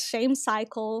the shame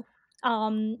cycle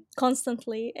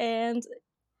constantly. And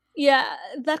yeah,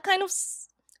 that kind of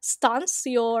stunts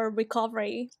your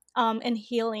recovery and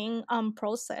healing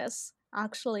process.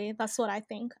 Actually, that's what I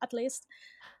think, at least.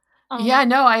 Yeah, um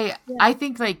no, I yeah. I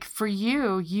think like for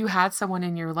you, you had someone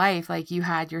in your life, like you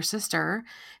had your sister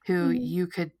who Mhm. you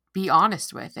could be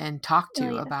honest with and talk Oh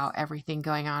to yes. about everything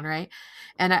going on, right?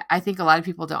 And I think a lot of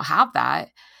people don't have that.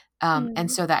 And Mm.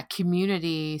 so that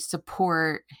community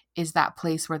support is that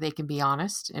place where they can be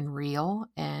honest and real.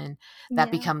 And that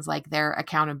Yeah. becomes like their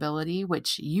accountability,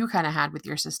 which you kind of had with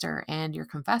your sister and your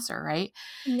confessor, right?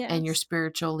 And your Yes.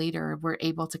 spiritual leader were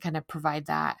able to kind of provide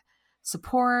that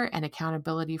support and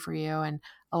accountability for you. And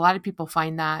a lot of people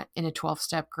find that in a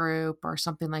 12-step group or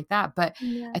something like that. But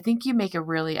Yeah. I think you make a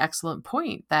really excellent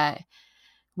point that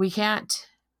we can't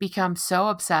become so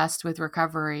obsessed with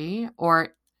recovery,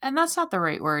 or, and that's not the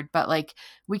right word, but like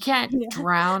we can't Yeah.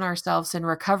 drown ourselves in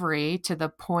recovery to the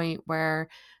point where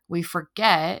we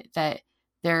forget that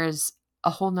there's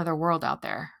a whole nother world out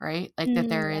there, right? Like that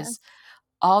there Yeah. is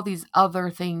all these other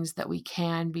things that we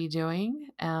can be doing,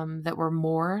 that were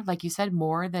more, like you said,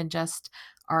 more than just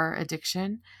our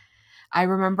addiction. I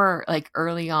remember like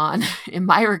early on in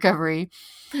my recovery,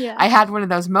 Yeah. I had one of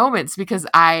those moments because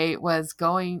I was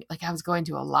going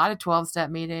to a lot of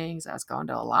 12-step meetings. I was going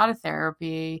to a lot of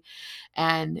therapy.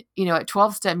 And, at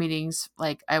 12-step meetings,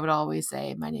 like I would always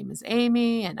say, my name is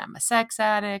Amy and I'm a sex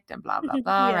addict and blah, blah,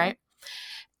 blah. Yeah. Right.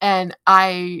 And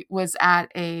I was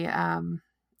at a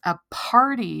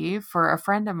party for a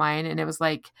friend of mine, and it was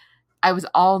like I was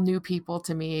all new people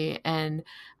to me. And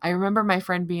I remember my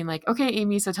friend being like, "Okay,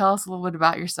 Amy, so tell us a little bit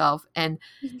about yourself." And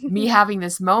me having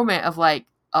this moment of like,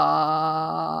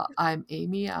 I'm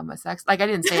Amy, I'm a sex, like I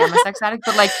didn't say I'm a sex addict,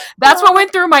 but like that's what Oh,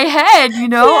 went through my head,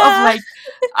 of yeah. like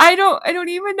I don't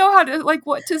even know how to, like,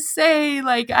 what to say.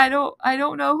 Like I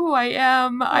don't know who I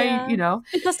am. Yeah.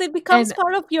 Because it becomes And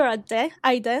part of your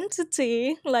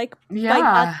identity. Like, by that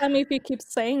yeah. time, if you keep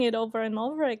saying it over and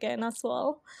over again as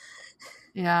well.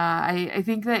 Yeah, I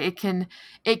think that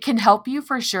it can help you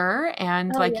for sure.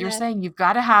 And Oh like you're yeah. saying, you've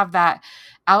got to have that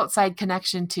outside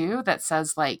connection too that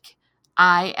says like,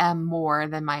 I am more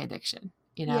than my addiction.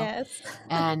 Yes.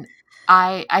 And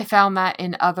I found that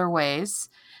in other ways.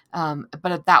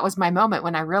 But that was my moment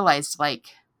when I realized like,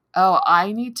 oh,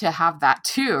 I need to have that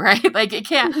too, right? Like it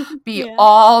can't be Yeah.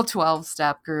 all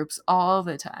 12-step groups all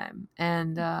the time.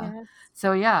 And Yeah.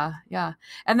 so yeah, yeah.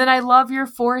 And then I love your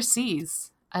 4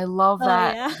 C's. I love Oh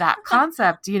that yeah. that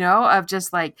concept, of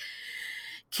just like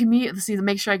let's see,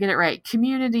 make sure I get it right.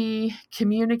 Community,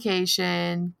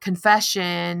 communication,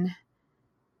 confession,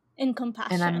 And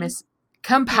and I compassion. miss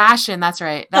Yeah. compassion. That's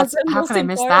right. That's That's the how most can I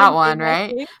miss that important one, thing, I right?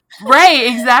 think. Right,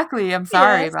 exactly. I'm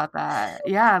sorry Yes. about that.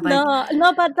 Yeah, like No,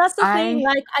 no, but that's the thing. I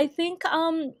Like, I think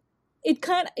it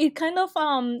kind of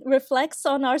reflects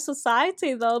on our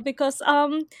society, though, because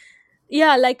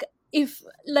yeah, like, if,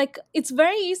 like, it's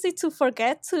very easy to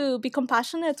forget to be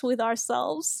compassionate with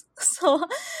ourselves. So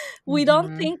we don't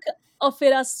mhm, think of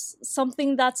it as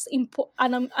something that's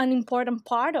an important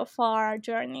part of our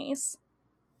journeys.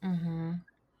 mhm.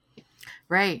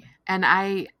 Right. And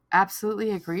I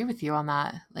absolutely agree with you on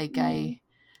that. Like Mm, I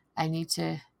need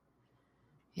to,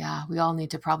 yeah, we all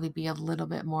need to probably be a little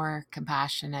bit more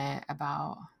compassionate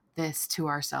about this to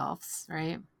ourselves,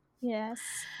 right? yes.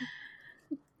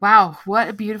 Wow, what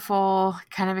a beautiful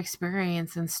kind of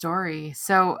experience and story.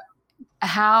 So,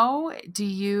 how do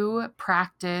you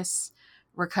practice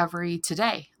recovery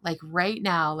today? Like right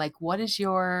now, like what does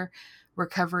your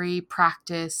recovery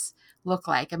practice look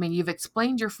like? I mean, you've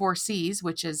explained your 4 C's,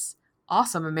 which is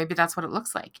awesome, and maybe that's what it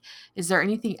looks like. Is there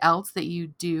anything else that you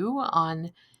do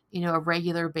on, a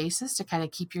regular basis to kind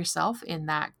of keep yourself in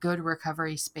that good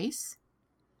recovery space?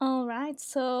 All right.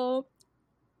 So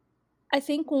I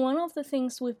think one of the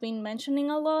things we've been mentioning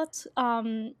a lot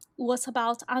was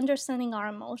about understanding our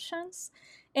emotions.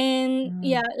 And Mm,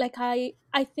 yeah, like, I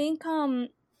think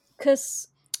because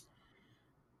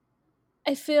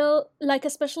I feel like,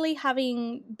 especially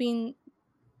having been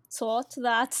taught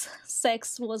that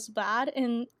sex was bad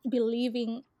and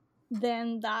believing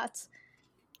then that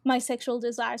my sexual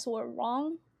desires were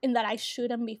wrong and that I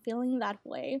shouldn't be feeling that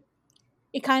way,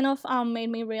 it kind of made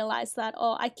me realize that,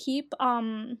 I keep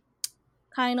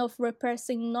kind of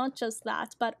repressing not just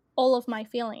that, but all of my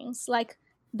feelings. Like,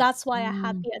 that's why I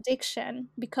had Mm. the addiction,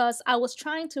 because I was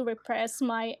trying to repress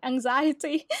my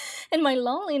anxiety and my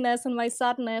loneliness and my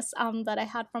sadness that I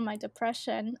had from my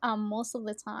depression most of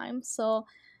the time. So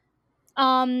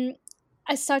um,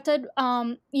 I started,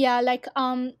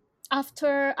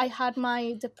 after I had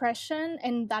my depression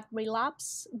and that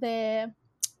relapse, the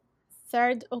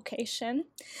third occasion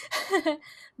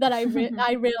that I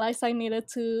realized I needed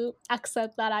to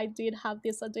accept that I did have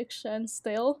this addiction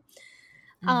still.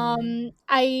 Mhm.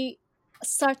 I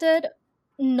started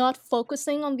not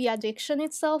focusing on the addiction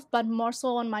itself, but more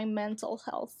so on my mental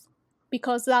health,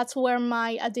 because that's where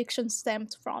my addiction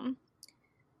stemmed from.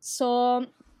 So,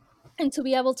 and to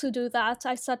be able to do that,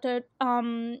 I started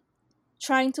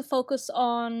trying to focus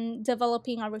on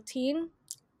developing a routine.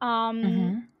 Um,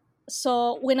 Mhm.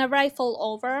 so whenever I fall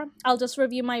over, I'll just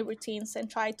review my routines and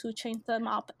try to change them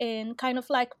up and kind of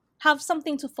like have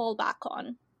something to fall back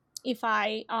on if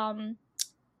I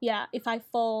if I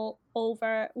fall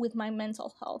over with my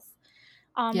mental health.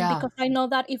 Yeah. Because I know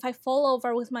that if I fall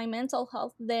over with my mental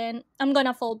health, then I'm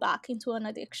gonna fall back into an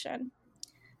addiction.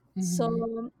 Mhm.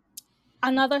 So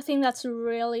another thing that's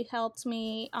really helped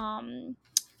me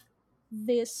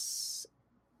this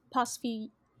past few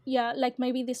like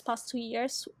maybe this past 2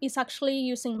 years is actually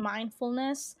using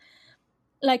mindfulness,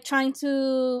 like trying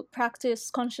to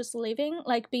practice conscious living,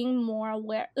 like being more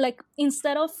aware, like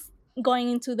instead of going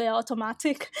into the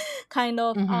automatic kind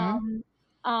of Mhm.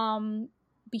 um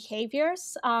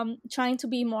behaviors, trying to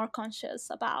be more conscious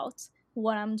about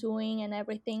what I'm doing and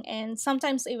everything, and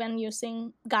sometimes even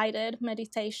using guided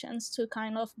meditations to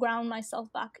kind of ground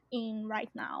myself back in right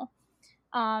now,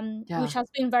 which Yeah. has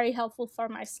been very helpful for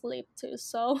my sleep too.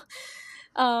 So,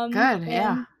 Good.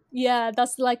 Yeah. and yeah,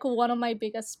 that's like one of my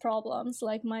biggest problems,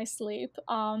 like my sleep.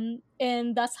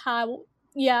 And that's how,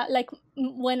 yeah, like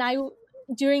when I,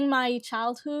 during my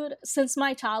childhood, since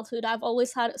my childhood, I've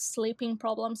always had sleeping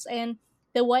problems. And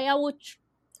the way I would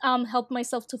help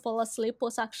myself to fall asleep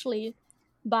was actually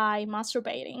by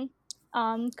masturbating.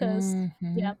 Because,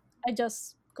 yeah, Mhm. I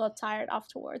just got tired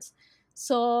afterwards.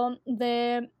 So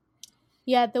the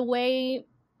way,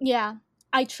 yeah,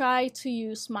 I try to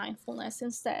use mindfulness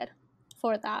instead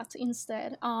for that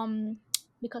instead,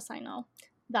 because I know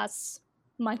that's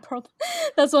my problem.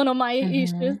 That's one of my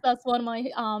issues, Mhm. that's one of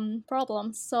my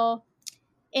problems. So,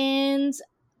 and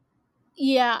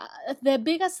yeah, the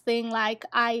biggest thing, like,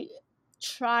 I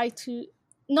try to,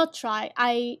 not try,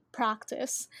 I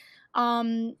practice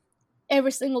um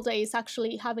every single day, is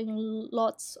actually having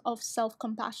lots of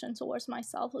self-compassion towards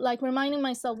myself, like reminding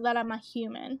myself that I'm a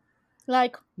human.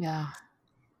 Like, Yeah.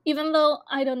 even though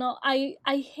I don't know, I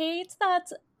hate that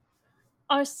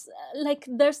our like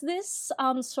there's this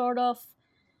sort of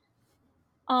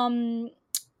um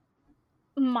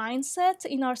mindset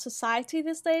in our society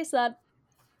these days that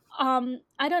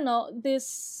I don't know,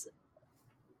 this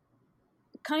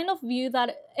kind of view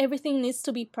that everything needs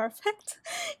to be perfect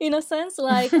in a sense,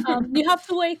 like you have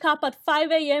to wake up at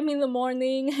 5 a.m in the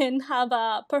morning and have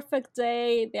a perfect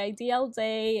day, the ideal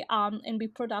day, and be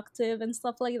productive and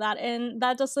stuff like that, and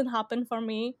that doesn't happen for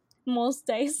me most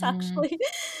days Mm. actually.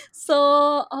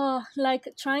 So like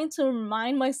trying to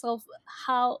remind myself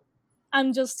how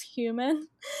I'm just human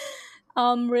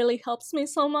really helps me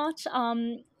so much.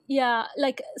 Yeah,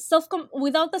 like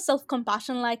without the self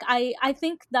compassion, like I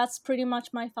think that's pretty much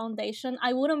my foundation.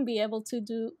 I wouldn't be able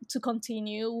to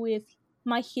continue with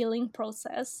my healing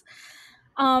process.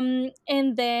 And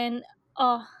then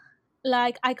uh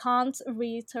like I can't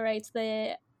reiterate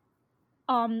the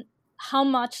um how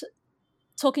much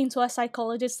talking to a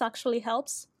psychologist actually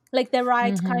helps, like the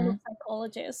right kind of Mhm.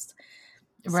 psychologist.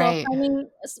 So Right.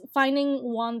 finding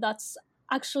one that's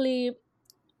actually,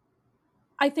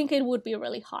 I think it would be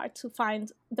really hard to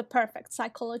find the perfect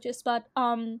psychologist, but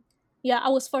yeah, I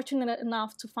was fortunate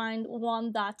enough to find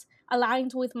one that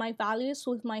aligned with my values,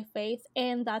 with my faith,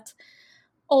 and that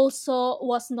also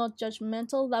was not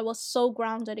judgmental, that was so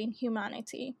grounded in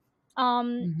humanity.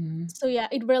 Um, Mhm. so yeah,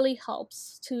 it really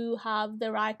helps to have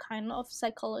the right kind of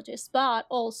psychologist, but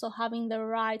also having the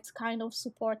right kind of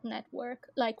support network,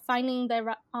 like finding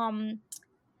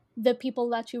the people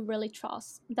that you really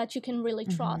trust, that you can really Mhm.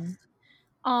 trust,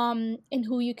 and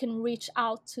who you can reach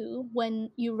out to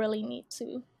when you really need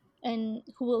to, and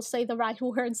who will say the right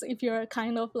words if you're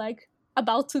kind of like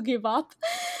about to give up.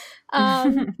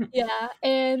 Yeah,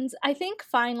 and I think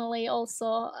finally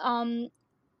also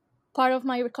part of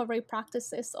my recovery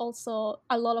practice is also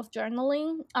a lot of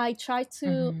journaling. I try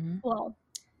to, Hmm. well,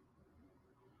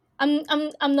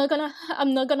 I'm not gonna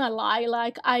I'm not gonna lie.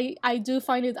 Like I do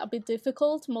find it a bit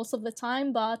difficult most of the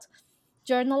time, but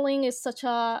journaling is such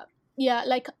a, yeah,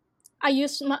 like I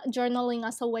use journaling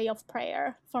as a way of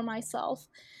prayer for myself.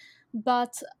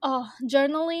 But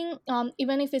journaling,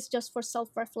 even if it's just for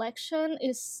self-reflection,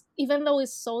 is, even though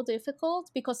it's so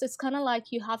difficult, because it's kind of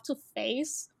like you have to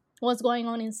face what's going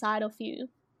on inside of you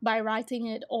by writing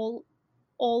it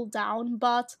all down.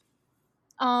 But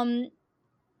um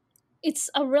it's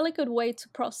a really good way to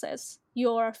process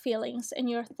your feelings and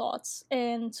your thoughts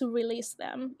and to release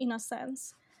them in a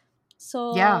sense.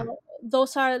 Yeah. So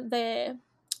those are the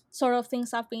sort of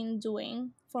things I've been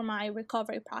doing for my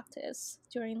recovery practice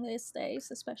during these days,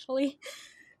 especially.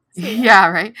 So yeah. Yeah,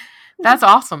 right. That's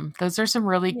awesome. Those are some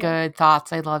really Yeah. good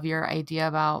thoughts. I love your idea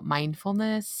about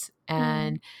mindfulness,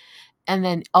 Mm. and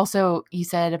then also you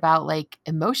said about like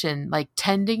emotion, like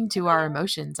tending to Oh our yeah.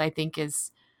 emotions, I think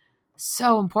is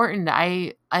so important.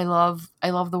 I love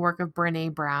the work of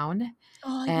Brené Brown,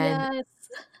 Oh and yes.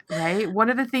 right, one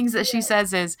of the things that she Yeah.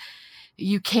 says is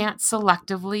you can't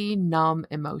selectively numb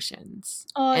emotions.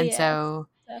 Oh And yes. so,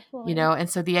 Definitely. and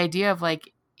so the idea of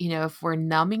like, if we're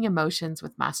numbing emotions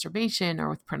with masturbation or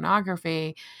with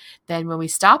pornography, then when we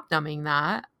stop numbing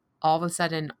that, all of a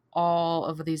sudden, all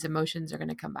of these emotions are going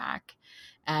to come back.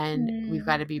 And we've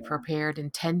got Mm, to be yeah. prepared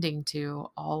and tending to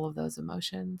all of those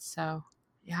emotions. So,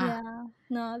 yeah, Yeah,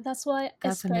 no, that's why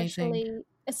that's amazing.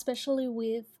 especially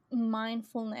with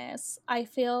mindfulness, I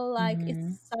feel like Hmm.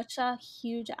 it's such a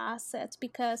huge asset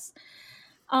because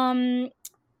um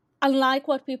unlike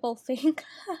what people think,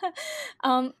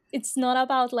 it's not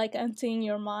about like emptying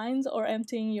your mind or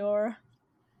emptying your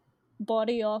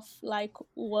body of like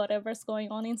whatever's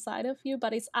going on inside of you,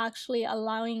 but it's actually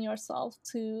allowing yourself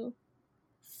to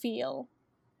feel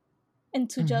and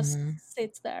to just Hmm.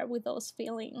 sit there with those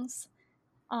feelings.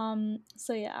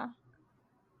 So yeah, I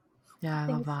Yeah, I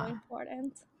think love it's so that.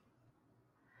 important.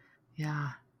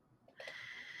 Yeah.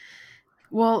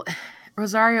 Well,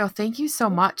 Rosario, thank you so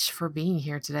much for being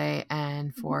here today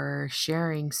and Mhm. for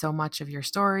sharing so much of your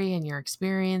story and your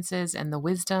experiences and the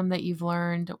wisdom that you've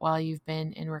learned while you've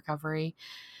been in recovery.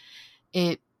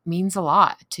 It means a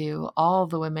lot to all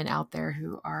the women out there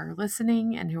who are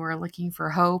listening and who are looking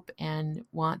for hope and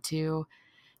want to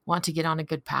get on a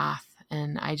good path.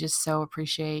 And I just so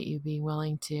appreciate you being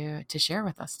willing to share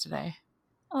with us today.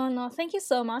 Oh no, thank you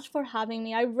so much for having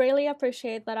me. I really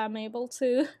appreciate that I'm able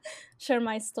to share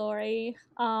my story.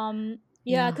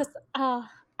 Yeah, Yeah. because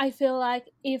I feel like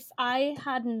if I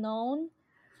had known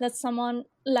that someone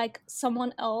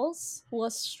else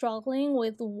was struggling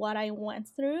with what I went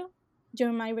through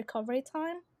during my recovery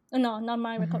time, no, not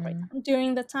my recovery Hmm. time,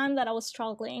 during the time that I was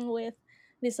struggling with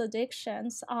these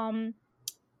addictions,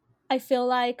 I feel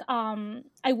like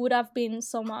I would have been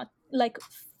so much like,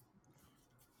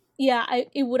 yeah,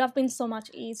 it would have been so much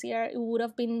easier. It would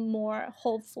have been more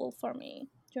hopeful for me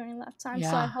during that time.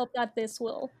 So I Yeah. hope that this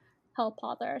will help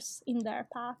others in their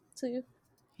path too.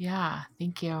 Yeah.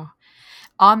 Thank you.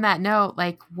 On that note,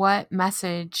 like what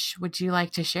message would you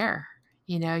like to share?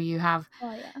 You have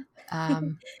Oh yeah.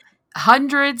 um,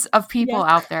 hundreds of people Yes.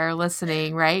 out there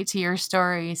listening, right, to your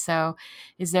story. So,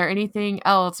 is there anything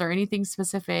else or anything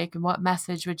specific? And what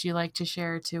message would you like to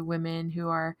share to women who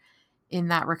are in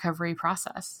that recovery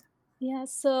process? Yeah,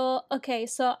 so okay,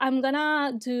 so I'm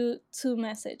gonna do two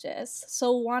messages.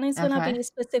 So one is gonna Okay. be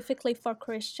specifically for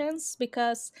Christians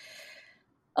because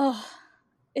oh,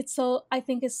 it's so, I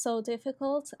think it's so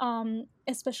difficult,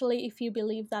 especially if you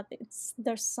believe that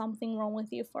there's something wrong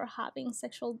with you for having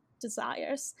sexual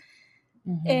desires.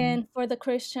 Mm-hmm. And for the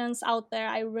Christians out there,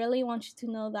 I really want you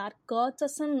to know that God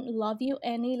doesn't love you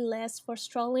any less for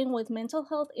struggling with mental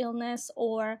health illness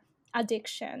or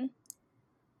addiction.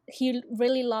 He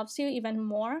really loves you even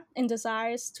more and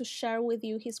desires to share with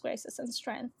you his graces and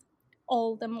strength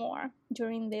all the more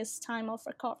during this time of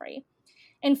recovery.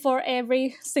 And for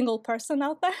every single person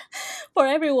out there, for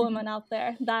every woman out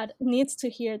there that needs to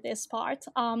hear this part,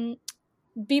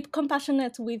 be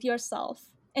compassionate with yourself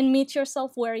and meet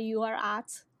yourself where you are at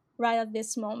right at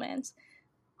this moment,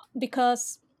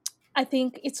 because I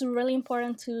think it's really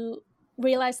important to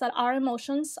realize that our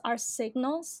emotions are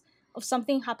signals of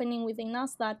something happening within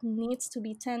us that needs to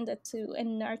be tended to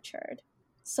and nurtured.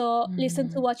 So listen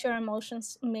to Mm-hmm. what your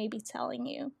emotions may be telling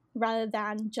you rather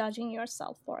than judging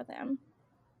yourself for them.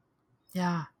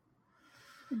 Yeah.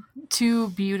 Mhm. Two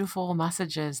beautiful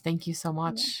messages. Thank you so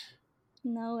Yeah, much.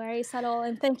 no worries at all.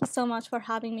 And thank you so much for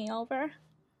having me over.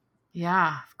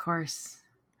 Yeah, of course.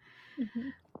 Mm-hmm.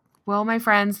 Well, my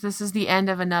friends, this is the end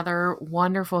of another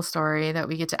wonderful story that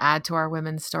we get to add to our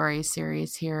Women's Stories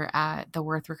series here at the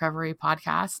Worth Recovery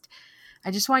podcast.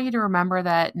 I just want you to remember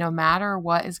that no matter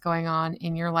what is going on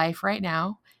in your life right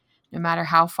now, no matter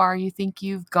how far you think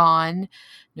you've gone,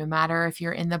 no matter if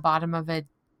you're in the bottom of a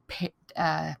pit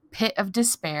of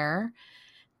despair,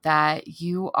 that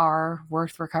you are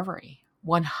worth recovery.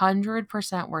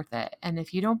 100% worth it. And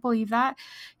if you don't believe that,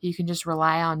 you can just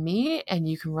rely on me, and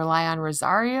you can rely on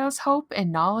Rosario's hope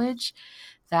and knowledge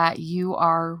that you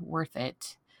are worth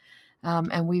it.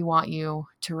 And we want you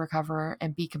to recover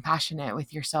and be compassionate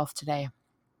with yourself today.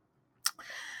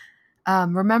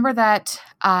 Remember that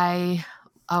I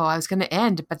was going to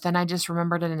end, but then I just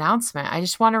remembered an announcement. I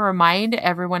just want to remind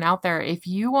everyone out there, if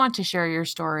you want to share your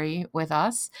story with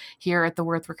us here at the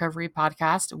Worth Recovery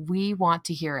podcast, we want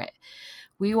to hear it.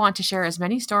 We want to share as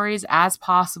many stories as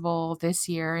possible this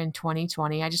year in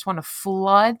 2020. I just want to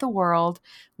flood the world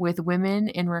with women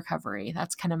in recovery.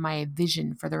 That's kind of my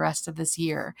vision for the rest of this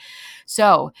year.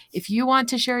 So if you want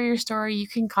to share your story, you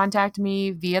can contact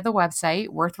me via the website,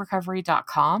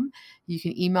 worthrecovery.com. You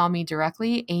can email me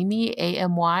directly, Amy,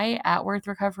 AMY,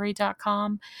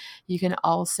 @worthrecovery.com. You can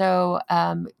also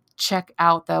check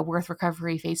out the Worth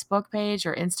Recovery Facebook page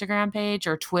or Instagram page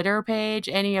or Twitter page,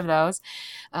 any of those.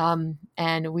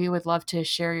 And we would love to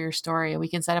share your story. We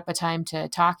can set up a time to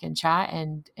talk and chat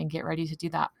and get ready to do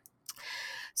that.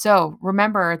 So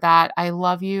remember that I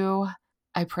love you.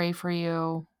 I pray for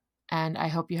you, and I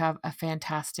hope you have a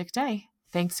fantastic day.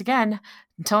 Thanks again.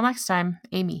 Until next time,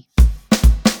 Amy.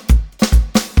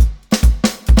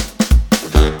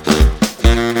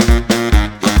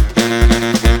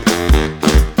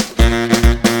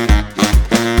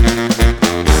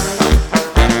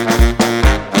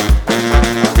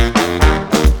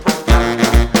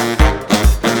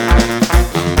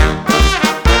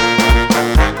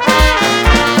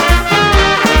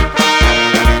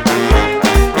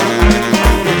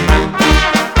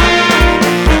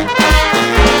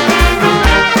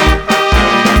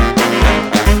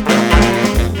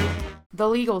 The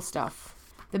legal stuff.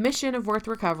 The mission of Worth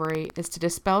Recovery is to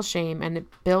dispel shame and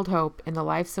build hope in the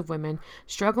lives of women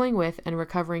struggling with and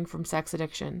recovering from sex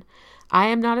addiction. I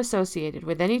am not associated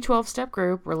with any 12-step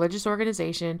group, religious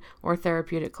organization, or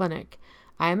therapeutic clinic.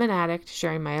 I am an addict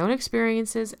sharing my own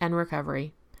experiences and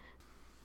recovery.